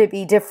body's going to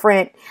be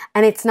different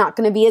and it's not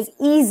going to be as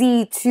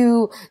easy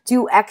to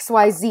do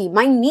XYZ.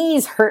 My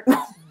knees hurt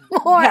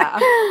more,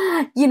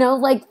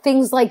 like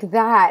things like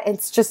that.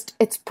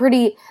 It's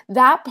pretty,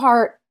 that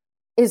part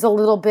is a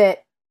little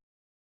bit,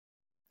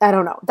 I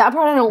don't know. That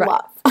part I don't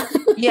love.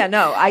 Yeah,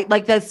 no, I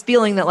like this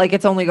feeling that like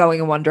it's only going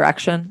in one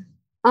direction.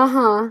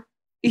 Uh-huh.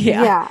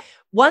 Yeah.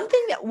 One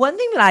thing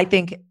that I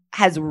think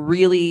has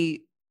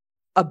really,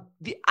 I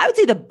would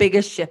say the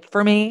biggest shift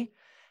for me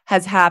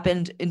has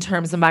happened in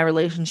terms of my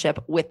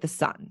relationship with the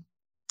sun.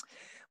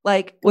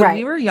 Like when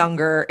we were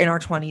younger in our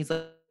 20s,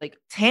 like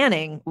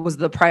tanning was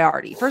the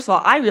priority. First of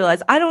all, I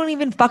realized I don't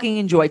even fucking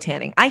enjoy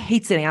tanning. I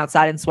hate sitting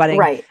outside and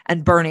sweating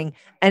and burning.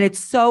 And it's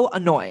so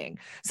annoying.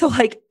 So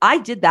like I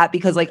did that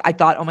because like I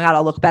thought, oh my God,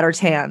 I'll look better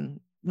tan.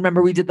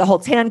 Remember we did the whole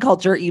tan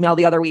culture email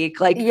the other week.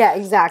 Like, yeah,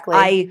 exactly.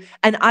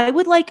 I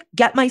would like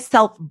get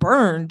myself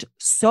burned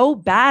so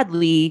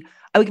badly.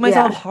 I would give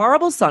myself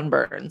horrible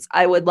sunburns.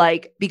 I would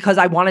like, because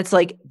I wanted to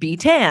like be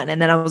tan.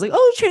 And then I was like,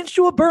 oh, change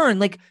to a burn.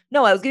 Like,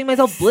 no, I was getting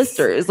myself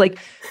blisters. Like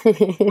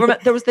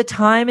there was the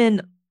time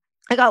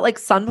I got like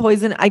sun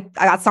poison. I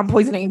got sun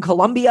poisoning in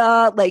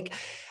Colombia. Like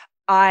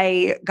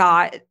I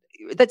got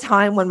the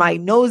time when my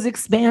nose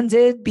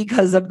expanded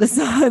because of the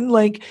sun.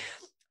 Like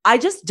I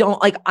just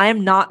don't like, I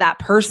am not that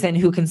person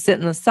who can sit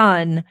in the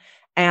sun.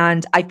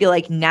 And I feel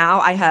like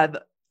now I have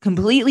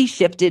completely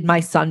shifted my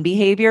sun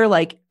behavior.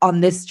 Like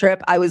on this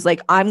trip, I was like,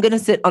 I'm going to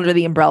sit under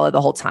the umbrella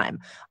the whole time.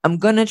 I'm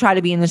going to try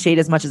to be in the shade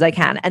as much as I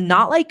can. And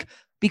not like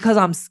because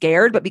I'm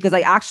scared, but because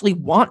I actually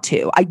want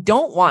to. I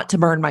don't want to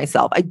burn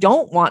myself. I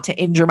don't want to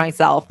injure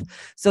myself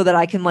so that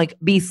I can like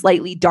be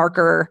slightly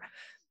darker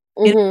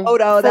in a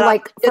photo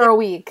for a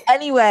week.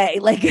 Anyway,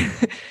 like,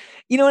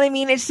 you know what I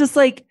mean? It's just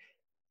like,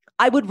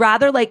 I would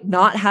rather like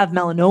not have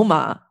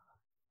melanoma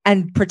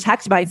and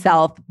protect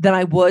myself than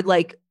I would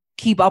like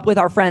keep up with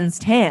our friends'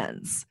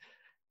 tans,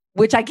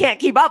 which I can't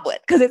keep up with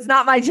because it's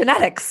not my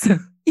genetics.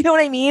 You know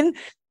what I mean?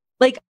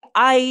 Like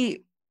I'm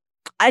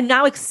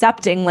now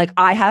accepting like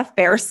I have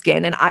fair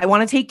skin and I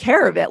want to take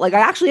care of it. Like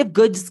I actually have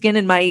good skin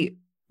in my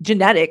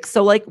genetics.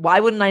 So like, why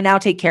wouldn't I now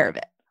take care of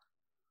it?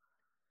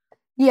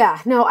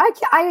 Yeah, no,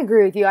 I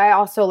agree with you. I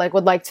also like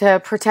would like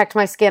to protect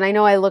my skin. I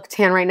know I look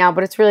tan right now,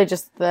 but it's really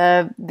just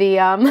the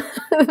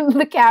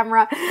the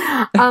camera.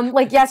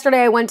 Like yesterday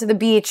I went to the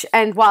beach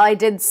and while I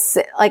did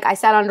sit, like I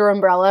sat under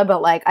umbrella,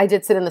 but like I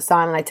did sit in the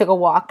sun and I took a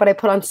walk, but I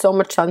put on so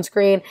much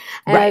sunscreen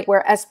and I like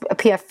wear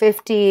SPF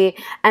 50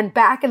 and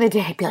back in the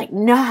day I'd be like,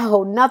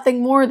 no,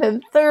 nothing more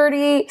than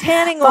 30.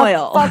 Tanning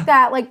oil. Fuck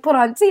that. Like put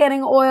on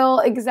tanning oil.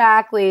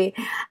 Exactly.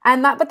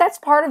 But that's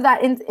part of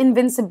that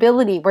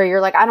invincibility where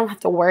you're like, I don't have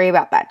to worry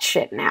about that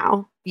shit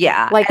now.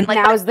 Yeah. Like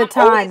now's the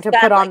time to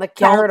put on the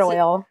carrot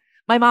oil.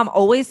 My mom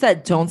always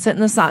said, don't sit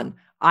in the sun.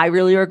 I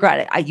really regret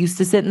it. I used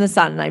to sit in the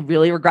sun and I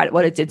really regret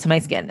what it did to my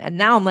skin. And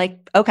now I'm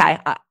like, okay,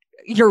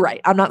 you're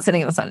right. I'm not sitting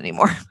in the sun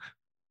anymore.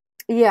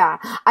 Yeah.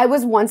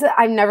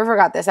 I never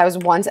forgot this. I was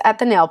once at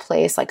the nail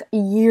place like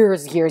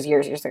years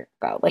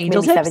ago, like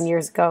Angel maybe Tips? 7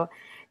 years ago.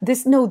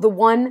 The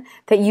one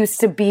that used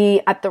to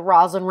be at the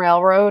Roslyn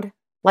Railroad.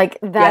 Like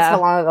that's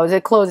how long ago.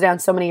 It closed down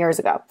so many years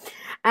ago.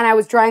 And I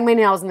was drying my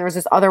nails and there was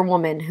this other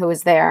woman who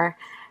was there.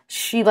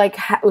 She like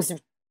had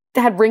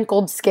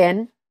wrinkled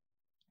skin.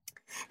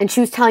 And she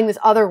was telling this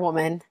other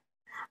woman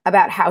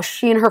about how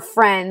she and her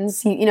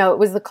friends, you know, it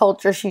was the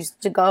culture. She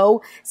used to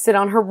go sit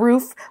on her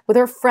roof with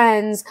her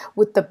friends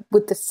with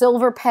the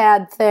silver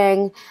pad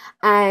thing.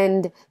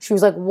 And she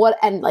was like, what?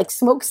 And like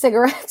smoke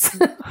cigarettes.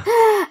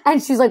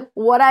 And she's like,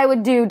 what I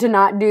would do to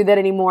not do that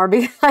anymore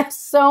because I have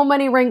so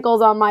many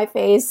wrinkles on my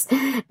face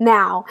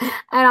now.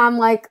 And I'm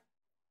like,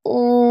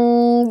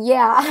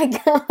 yeah,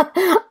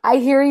 I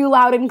hear you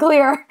loud and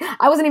clear.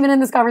 I wasn't even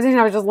in this conversation.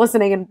 I was just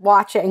listening and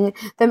watching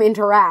them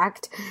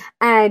interact.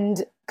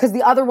 And because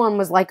the other one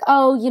was like,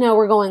 oh, you know,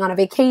 we're going on a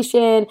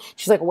vacation.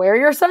 She's like, wear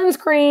your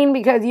sunscreen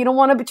because you don't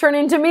want to turn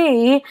into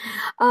me.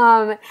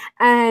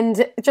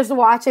 And just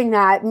watching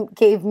that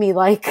gave me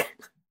like,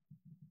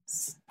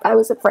 I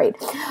was afraid.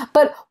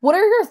 But what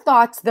are your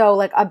thoughts though,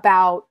 like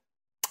about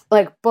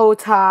like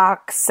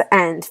Botox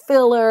and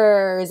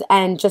fillers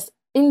and just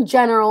in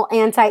general,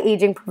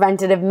 anti-aging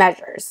preventative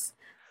measures?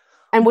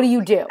 And what do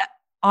you do?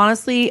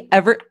 Honestly,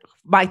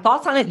 my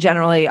thoughts on it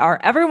generally are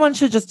everyone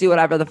should just do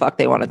whatever the fuck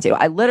they want to do.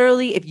 I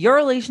literally, if your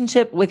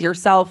relationship with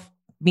yourself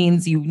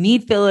means you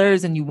need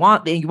fillers and you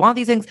want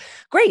these things,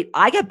 great.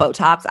 I get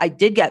Botox. I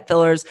did get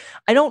fillers.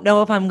 I don't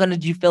know if I'm going to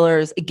do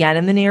fillers again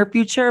in the near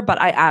future,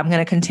 but I am going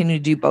to continue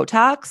to do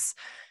Botox,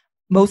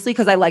 mostly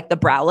because I like the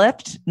brow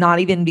lift, not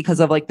even because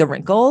of like the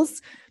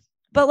wrinkles,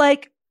 but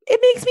like, it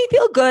makes me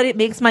feel good. It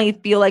makes me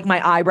feel like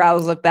my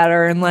eyebrows look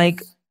better. And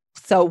like,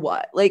 so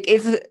what? Like,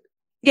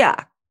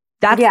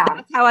 that's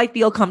how I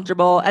feel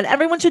comfortable. And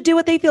everyone should do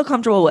what they feel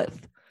comfortable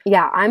with.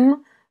 Yeah,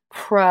 I'm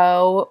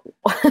pro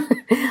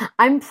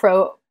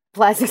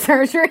plastic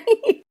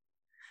surgery.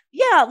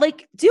 Yeah,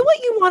 like do what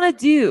you want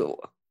to do.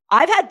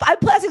 I had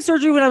plastic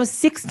surgery when I was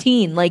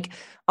 16, like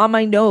on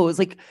my nose.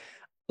 Like,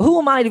 who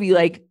am I to be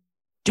like,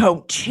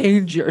 don't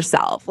change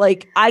yourself?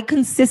 Like I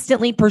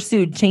consistently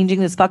pursued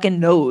changing this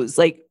fucking nose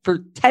like for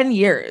 10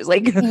 years.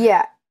 Like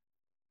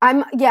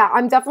I'm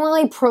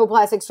definitely pro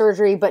plastic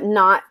surgery, but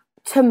not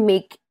for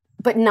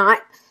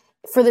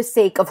the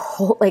sake of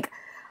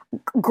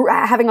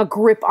having a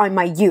grip on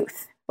my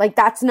youth. Like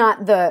that's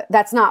not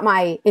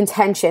my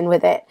intention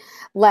with it.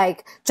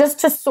 Like just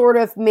to sort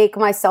of make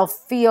myself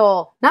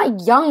feel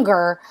not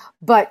younger,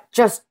 but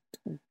just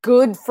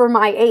good for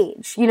my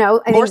age, you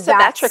know? More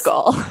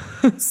symmetrical.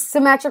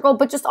 Symmetrical,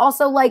 but just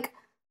also like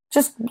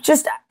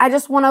I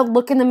just want to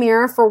look in the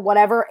mirror for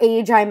whatever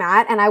age I'm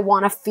at, and I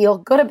want to feel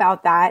good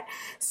about that.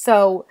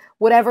 So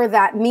whatever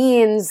that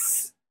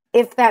means,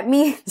 if that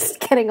means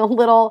getting a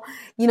little,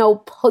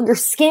 your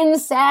skin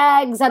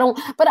sags,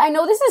 but I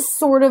know this is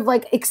sort of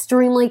like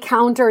extremely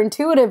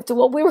counterintuitive to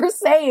what we were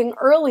saying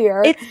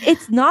earlier.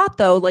 It's not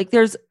though, like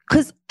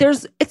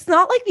it's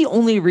not like the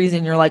only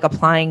reason you're like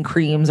applying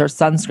creams or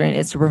sunscreen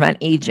is to prevent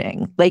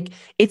aging. Like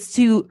it's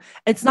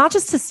not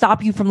just to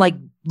stop you from like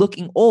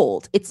looking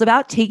old. It's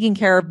about taking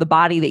care of the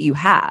body that you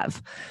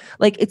have.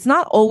 Like it's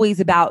not always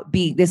about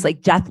being this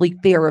like deathly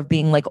fear of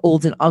being like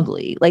old and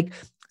ugly. Like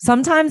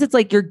sometimes it's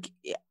like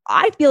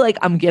I feel like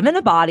I'm given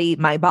a body.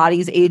 My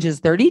body's age is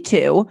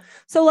 32.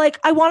 So like,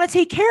 I want to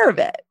take care of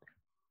it.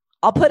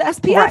 I'll put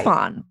SPF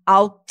on.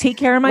 I'll take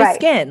care of my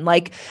skin.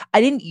 Like I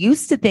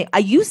used to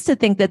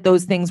think that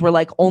those things were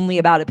like only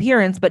about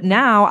appearance, but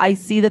now I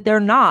see that they're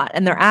not.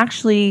 And they're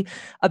actually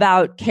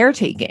about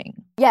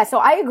caretaking. Yeah. So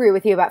I agree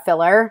with you about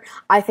filler.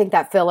 I think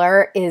that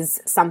filler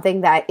is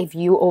something that if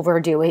you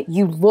overdo it,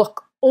 you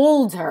look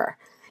older.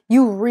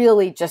 You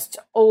really just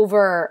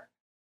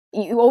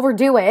you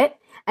overdo it.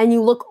 And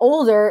you look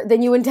older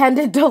than you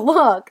intended to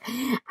look.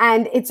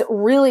 And it's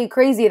really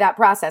crazy, that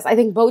process. I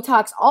think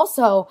Botox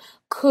also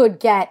could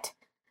get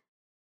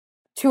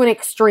to an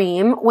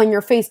extreme when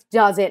your face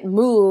doesn't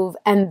move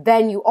and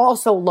then you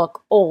also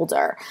look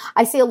older.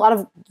 I see a lot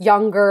of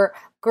younger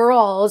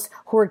girls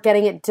who are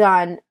getting it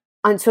done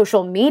on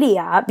social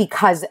media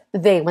because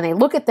when they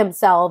look at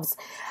themselves,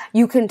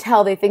 you can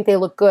tell they think they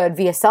look good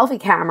via selfie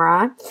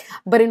camera.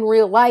 But in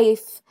real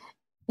life,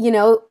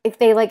 if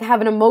they like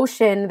have an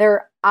emotion,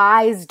 the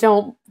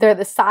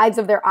sides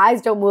of their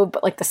eyes don't move,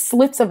 but like the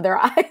slits of their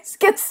eyes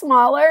get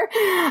smaller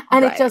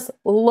and it just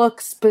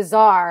looks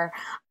bizarre.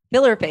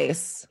 Filler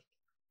face.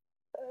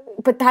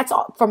 But that's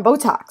all from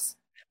Botox.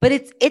 But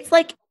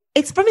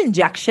it's from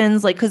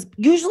injections, like, because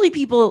usually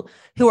people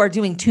who are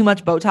doing too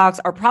much Botox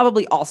are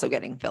probably also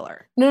getting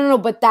filler. No.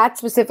 But that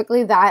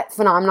specifically, that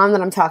phenomenon that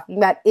I'm talking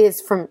about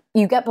is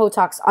you get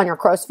Botox on your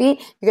crow's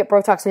feet, you get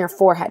Botox on your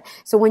forehead.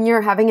 So when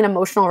you're having an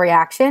emotional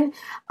reaction,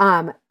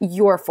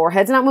 your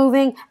forehead's not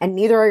moving and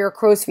neither are your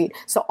crow's feet.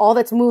 So all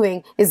that's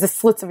moving is the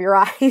slits of your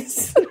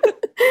eyes.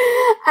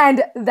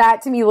 And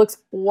that to me looks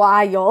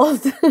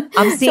wild.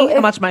 I'm seeing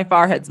how much my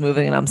forehead's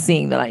moving and I'm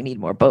seeing that I need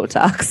more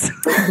Botox.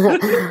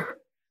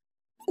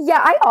 Yeah,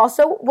 I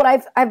also, what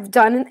I've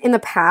done in the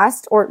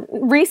past or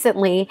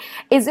recently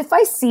is if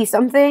I see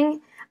something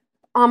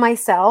on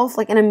myself,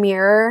 like in a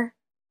mirror,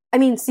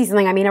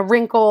 a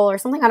wrinkle or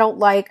something I don't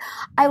like,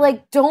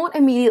 I don't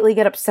immediately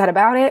get upset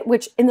about it,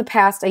 which in the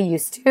past I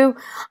used to.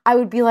 I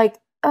would be like,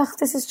 ugh,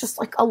 this is just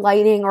like a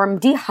lighting, or I'm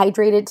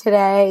dehydrated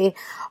today,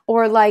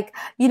 or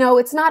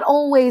it's not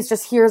always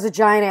just here's a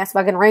giant ass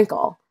fucking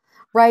wrinkle.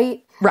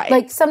 Right? Right.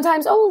 Like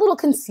sometimes, a little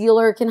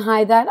concealer can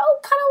hide that. Oh,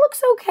 kind of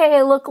looks okay.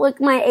 I look like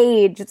my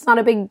age. It's not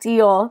a big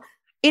deal.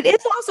 It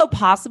is also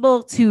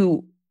possible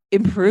to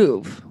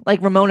improve,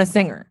 like Ramona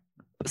Singer.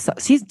 So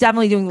she's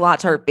definitely doing a lot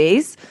to her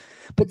face,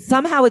 but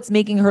somehow it's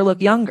making her look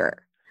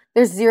younger.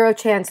 There's zero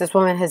chance this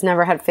woman has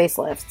never had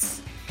facelifts.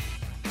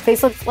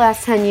 Facelifts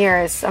last 10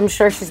 years. I'm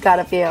sure she's got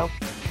a few.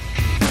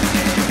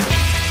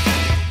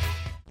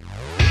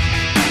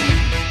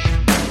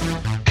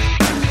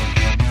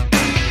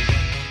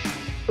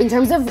 In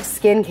terms of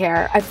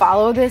skincare, I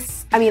follow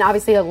this.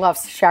 Obviously, I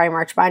love Sherry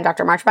Marchbein,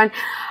 Dr. Marchbein.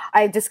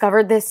 I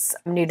discovered this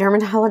new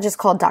dermatologist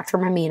called Dr.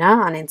 Mamina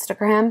on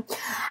Instagram.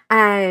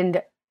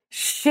 And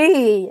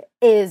she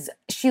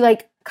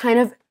kind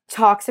of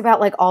talks about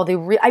like all the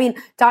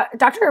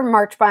Dr.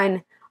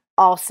 Marchbein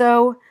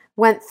also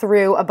went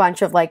through a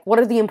bunch of like, what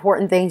are the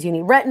important things? You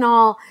need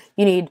retinol,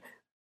 you need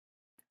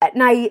at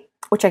night,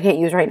 which I can't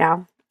use right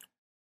now,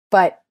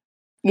 but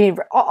you need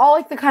all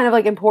like the kind of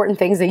like important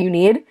things that you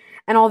need.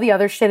 And all the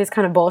other shit is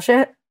kind of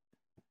bullshit.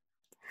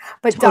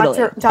 But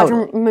Dr.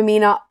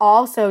 Mamina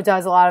also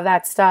does a lot of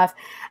that stuff.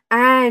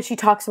 And she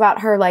talks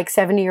about her like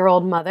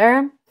 70-year-old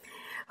mother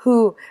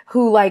who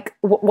like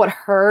what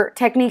her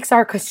techniques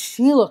are, because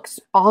she looks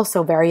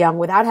also very young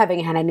without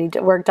having henna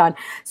work done.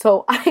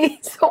 So I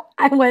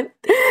went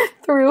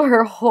through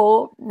her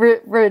whole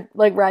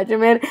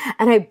regimen,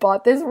 and I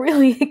bought this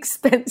really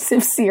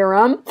expensive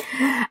serum.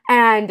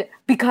 And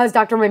because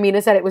Dr.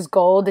 Mamina said it was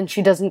gold and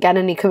she doesn't get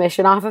any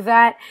commission off of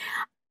that,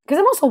 because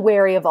I'm also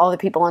wary of all the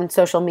people on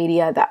social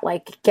media that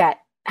like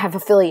have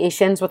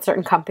affiliations with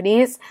certain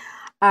companies.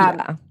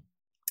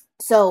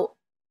 So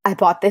I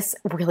bought this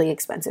really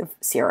expensive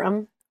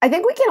serum. I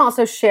think we can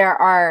also share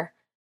our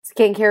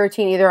skincare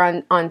routine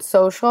either on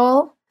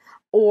social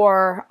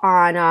or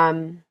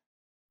on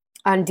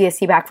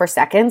DSC Back for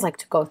Seconds, like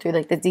to go through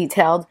like the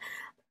detailed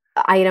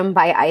item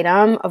by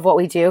item of what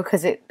we do,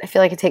 because I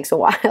feel like it takes a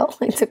while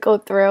to go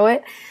through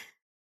it.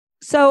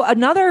 So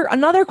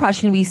another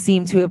question we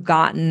seem to have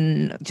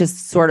gotten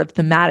just sort of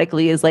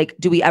thematically is like,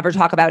 do we ever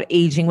talk about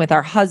aging with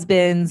our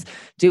husbands?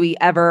 Do we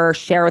ever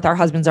share with our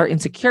husbands our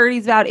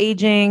insecurities about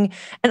aging?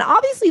 And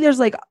obviously there's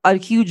like a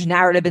huge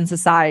narrative in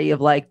society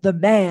of like the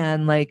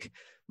man like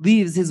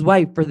leaves his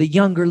wife for the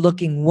younger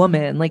looking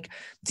woman. Like,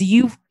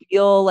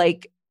 feel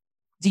like,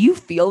 do you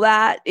feel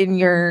that in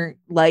your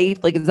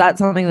life? Like, is that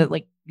something that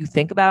like you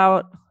think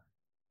about?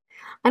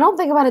 I don't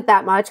think about it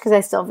that much because I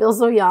still feel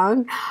so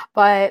young,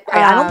 but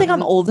I don't think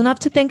I'm old enough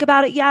to think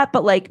about it yet,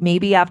 but like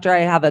maybe after I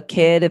have a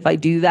kid, if I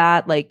do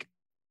that, like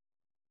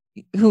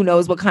who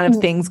knows what kind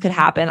of things could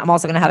happen. I'm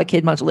also going to have a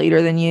kid much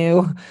later than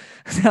you.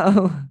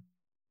 So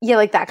yeah,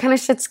 like that kind of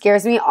shit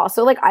scares me.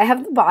 Also, like I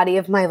have the body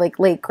of my like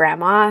late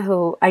grandma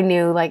who I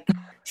knew, like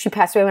she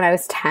passed away when I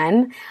was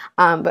 10,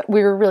 but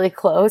we were really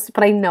close,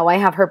 but I know I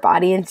have her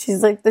body and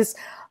she's like this,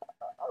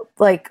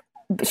 like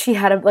she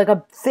had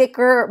a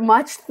thicker,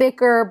 much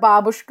thicker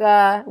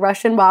babushka,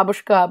 Russian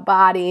babushka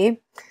body.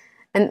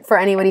 And for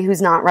anybody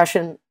who's not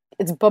Russian,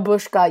 it's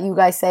babushka. You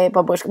guys say it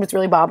babushka, but it's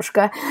really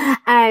babushka.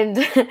 And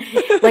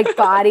like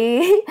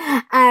body.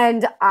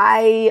 And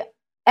I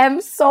am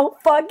so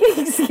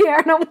fucking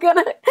scared. I'm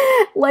gonna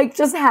like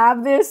just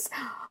have this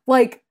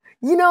like,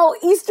 you know,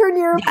 Eastern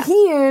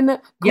European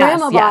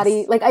grandma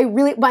body. Like I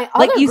really, my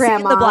other like you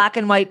grandma. See the black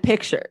and white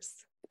pictures.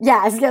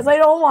 Yes, I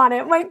don't want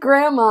it. My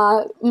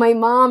grandma, my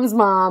mom's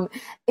mom,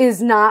 is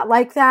not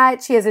like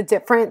that. She has a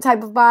different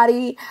type of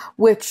body,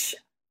 which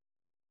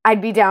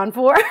I'd be down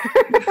for.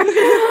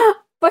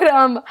 But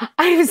I'm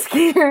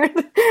scared.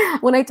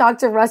 When I talk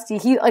to Rusty,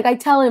 I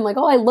tell him like,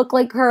 oh, I look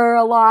like her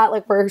a lot,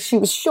 like where she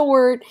was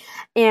short,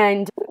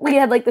 and we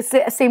had like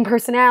the same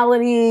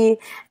personality.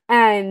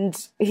 And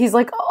he's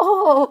like,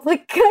 oh,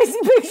 like, can I see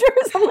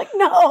pictures? I'm like,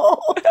 no.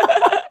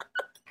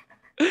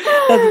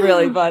 That's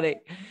really funny.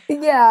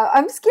 Yeah,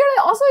 I'm scared.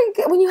 I also,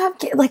 when you have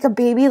like a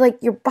baby, like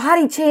your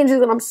body changes,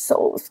 and I'm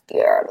so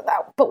scared of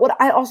that. But what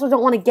I also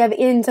don't want to give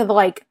in to the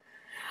like,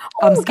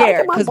 oh, I'm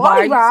scared because why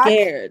are you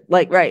scared?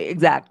 Like, right,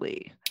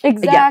 exactly.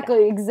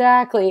 Exactly.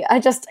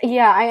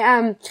 I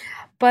am.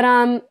 But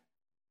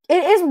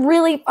it is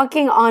really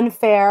fucking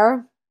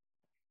unfair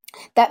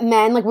that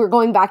men, like we're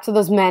going back to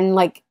those men,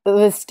 like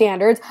the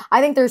standards.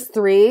 I think there's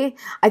 3.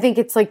 I think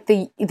it's like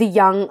the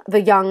young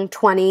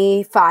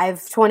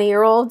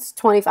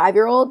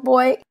 25-year-old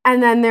boy.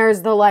 And then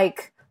there's the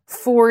like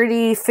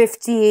 40,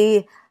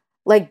 50,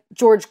 like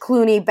George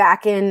Clooney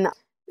back in,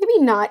 maybe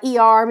not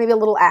ER, maybe a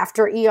little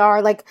after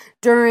ER, like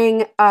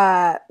during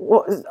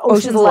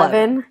Ocean's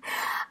 11.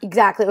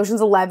 Exactly,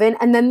 Ocean's 11.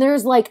 And then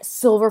there's like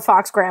Silver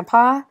Fox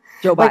Grandpa.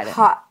 Joe Biden. Like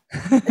hot.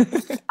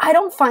 I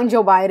don't find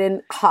Joe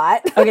Biden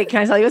hot. Okay,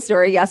 can I tell you a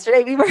story?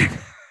 Yesterday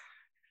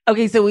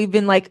okay, so we've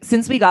been like,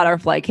 since we got our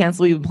flight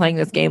canceled, we've been playing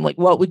this game. Like,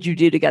 what would you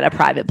do to get a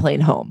private plane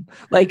home?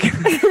 Like,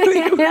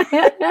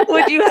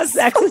 would you have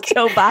sex with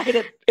Joe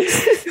Biden?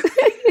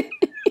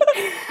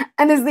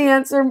 And is the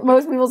answer,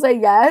 most people say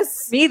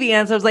yes? Me, the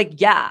answer is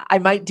like, yeah, I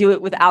might do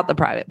it without the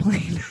private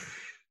plane.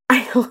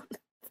 I don't.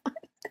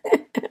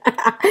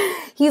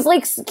 He's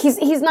like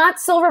he's not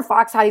Silver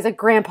Fox hot. He's like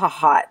Grandpa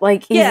hot.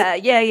 Like yeah.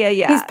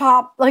 He's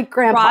pop like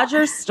Grandpa.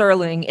 Roger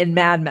Sterling in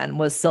Mad Men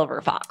was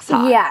Silver Fox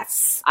hot.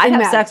 Yes, I'd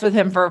have sex with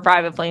him for a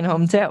private plane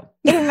home too.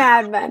 In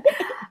Mad Men,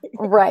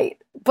 right?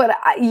 But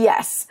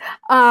yes,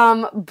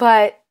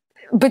 but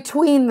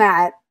between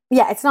that.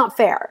 Yeah, it's not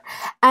fair.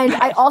 And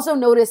I also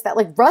noticed that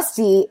like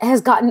Rusty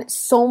has gotten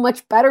so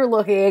much better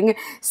looking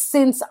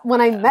since when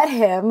I met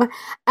him,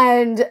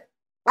 and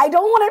I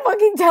don't want to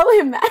fucking tell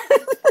him that.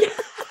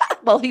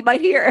 Well, he might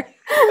hear.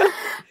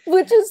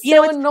 Which is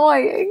so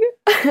annoying.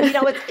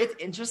 It's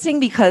interesting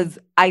because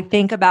I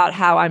think about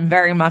how I'm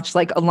very much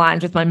like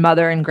aligned with my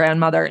mother and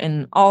grandmother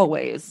in all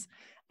ways.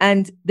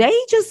 And they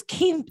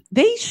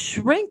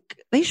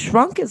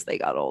shrunk as they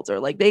got older.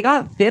 Like they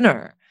got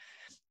thinner.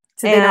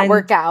 Did they not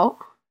work out?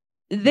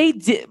 They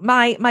did.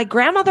 My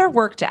grandmother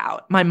worked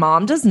out. My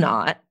mom does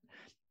not.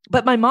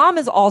 But my mom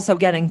is also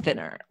getting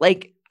thinner.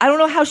 Like, I don't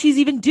know how she's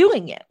even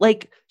doing it.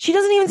 Like, she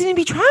doesn't even seem to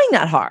be trying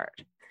that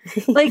hard.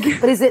 Like,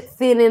 but is it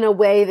thin in a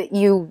way that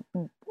you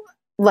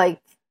like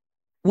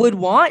would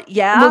want?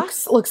 Yeah,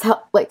 looks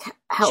like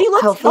she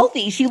looks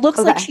healthy. She looks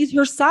like she's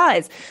her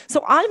size.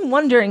 So I'm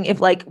wondering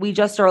if like we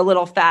just are a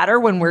little fatter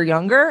when we're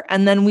younger,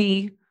 and then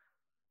we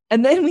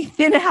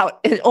thin out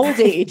at old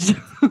age.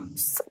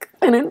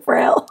 Thin and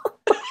frail.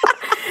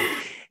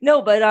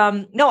 No, but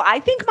no, I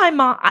think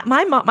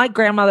my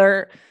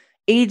grandmother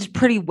aged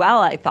pretty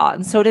well, I thought,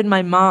 and so did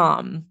my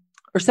mom.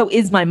 Or so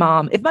is my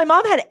mom. If my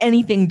mom had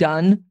anything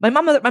done, my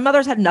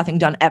mother's had nothing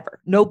done ever.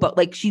 No, but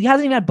like she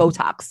hasn't even had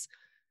Botox.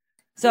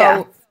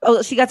 So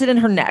she gets it in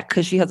her neck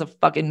because she has a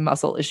fucking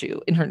muscle issue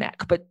in her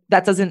neck. But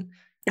that doesn't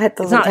it's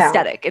not count.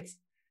 Aesthetic.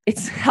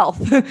 It's health.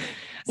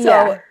 So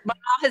my mom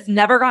has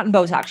never gotten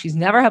Botox. She's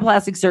never had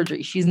plastic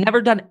surgery. She's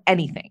never done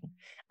anything.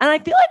 And I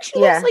feel like she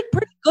looks like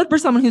pretty good for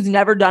someone who's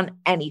never done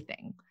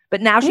anything.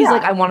 But now she's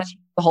like, I want to see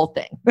the whole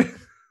thing.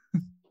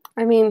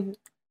 I mean,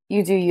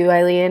 you do you,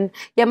 Eileen.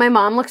 Yeah, my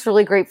mom looks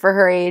really great for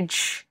her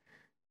age.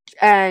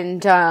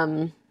 And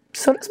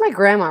so does my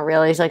grandma,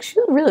 really. She's like, she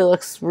really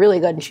looks really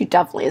good. And she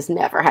definitely has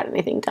never had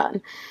anything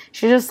done.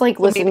 She just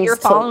like listens maybe you're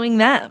following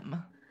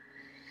them.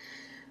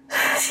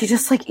 she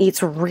just like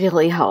eats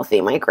really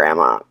healthy, my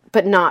grandma,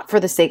 but not for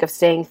the sake of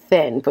staying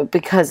thin, but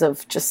because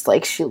of just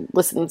like she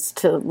listens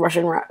to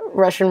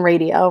Russian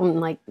radio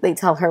and like they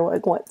tell her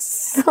like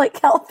what's like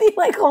healthy,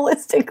 like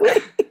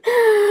holistically.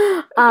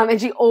 And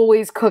she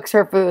always cooks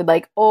her food,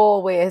 like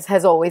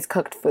has always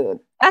cooked food.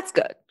 That's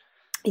good.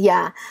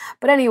 Yeah.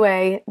 But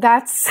anyway,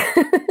 that's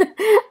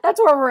that's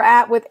where we're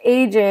at with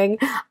aging.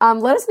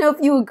 Let us know if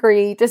you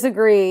agree,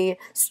 disagree,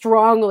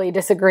 strongly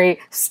disagree,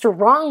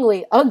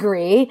 strongly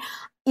agree.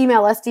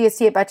 Email us,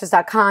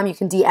 dsc@betches.com. You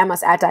can DM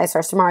us at Diet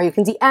Starts Tomorrow. You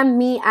can DM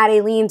me at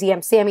Aileen,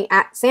 DM Sammy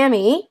at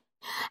Sammy.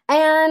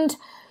 And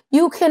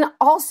you can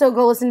also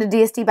go listen to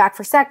DSD Back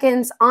for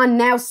Seconds on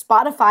now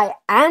Spotify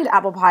and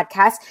Apple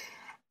Podcasts.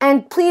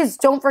 And please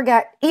don't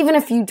forget, even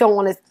if you don't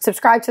want to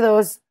subscribe to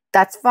those,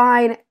 that's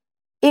fine.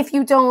 If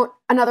you don't,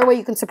 another way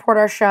you can support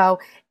our show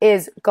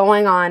is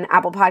going on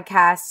Apple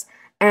Podcasts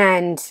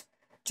and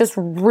just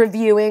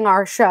reviewing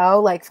our show.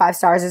 Like 5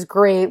 stars is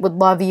great. Would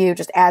love you.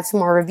 Just add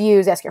some more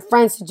reviews. Ask your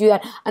friends to do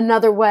that.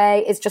 Another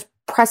way is just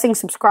pressing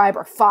subscribe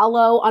or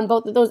follow on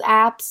both of those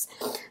apps.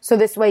 So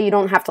this way you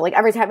don't have to like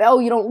every time,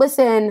 you don't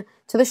listen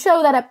to the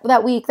show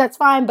that week. That's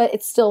fine. But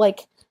it's still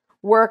like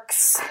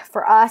works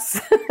for us.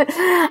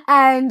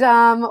 And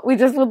we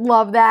just would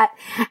love that.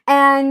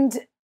 And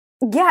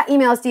yeah,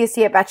 email us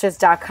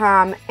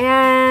dsc@betches.com,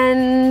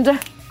 and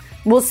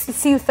we'll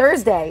see you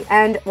Thursday,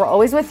 and we're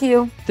always with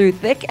you. Through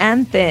thick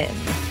and thin.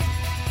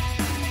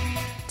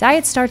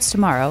 Diet Starts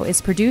Tomorrow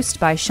is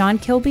produced by Sean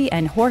Kilby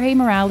and Jorge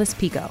Morales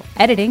Pico.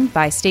 Editing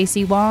by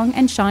Stacey Wong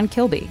and Sean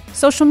Kilby.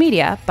 Social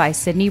media by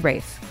Sydney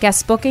Rafe.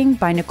 Guest booking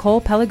by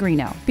Nicole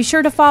Pellegrino. Be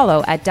sure to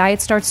follow at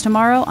Diet Starts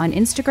Tomorrow on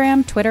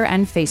Instagram, Twitter,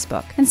 and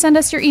Facebook. And send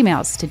us your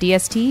emails to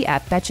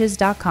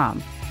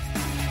dst@betches.com.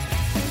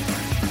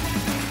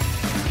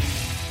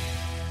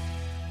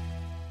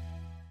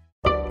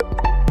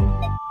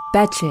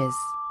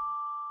 Betches.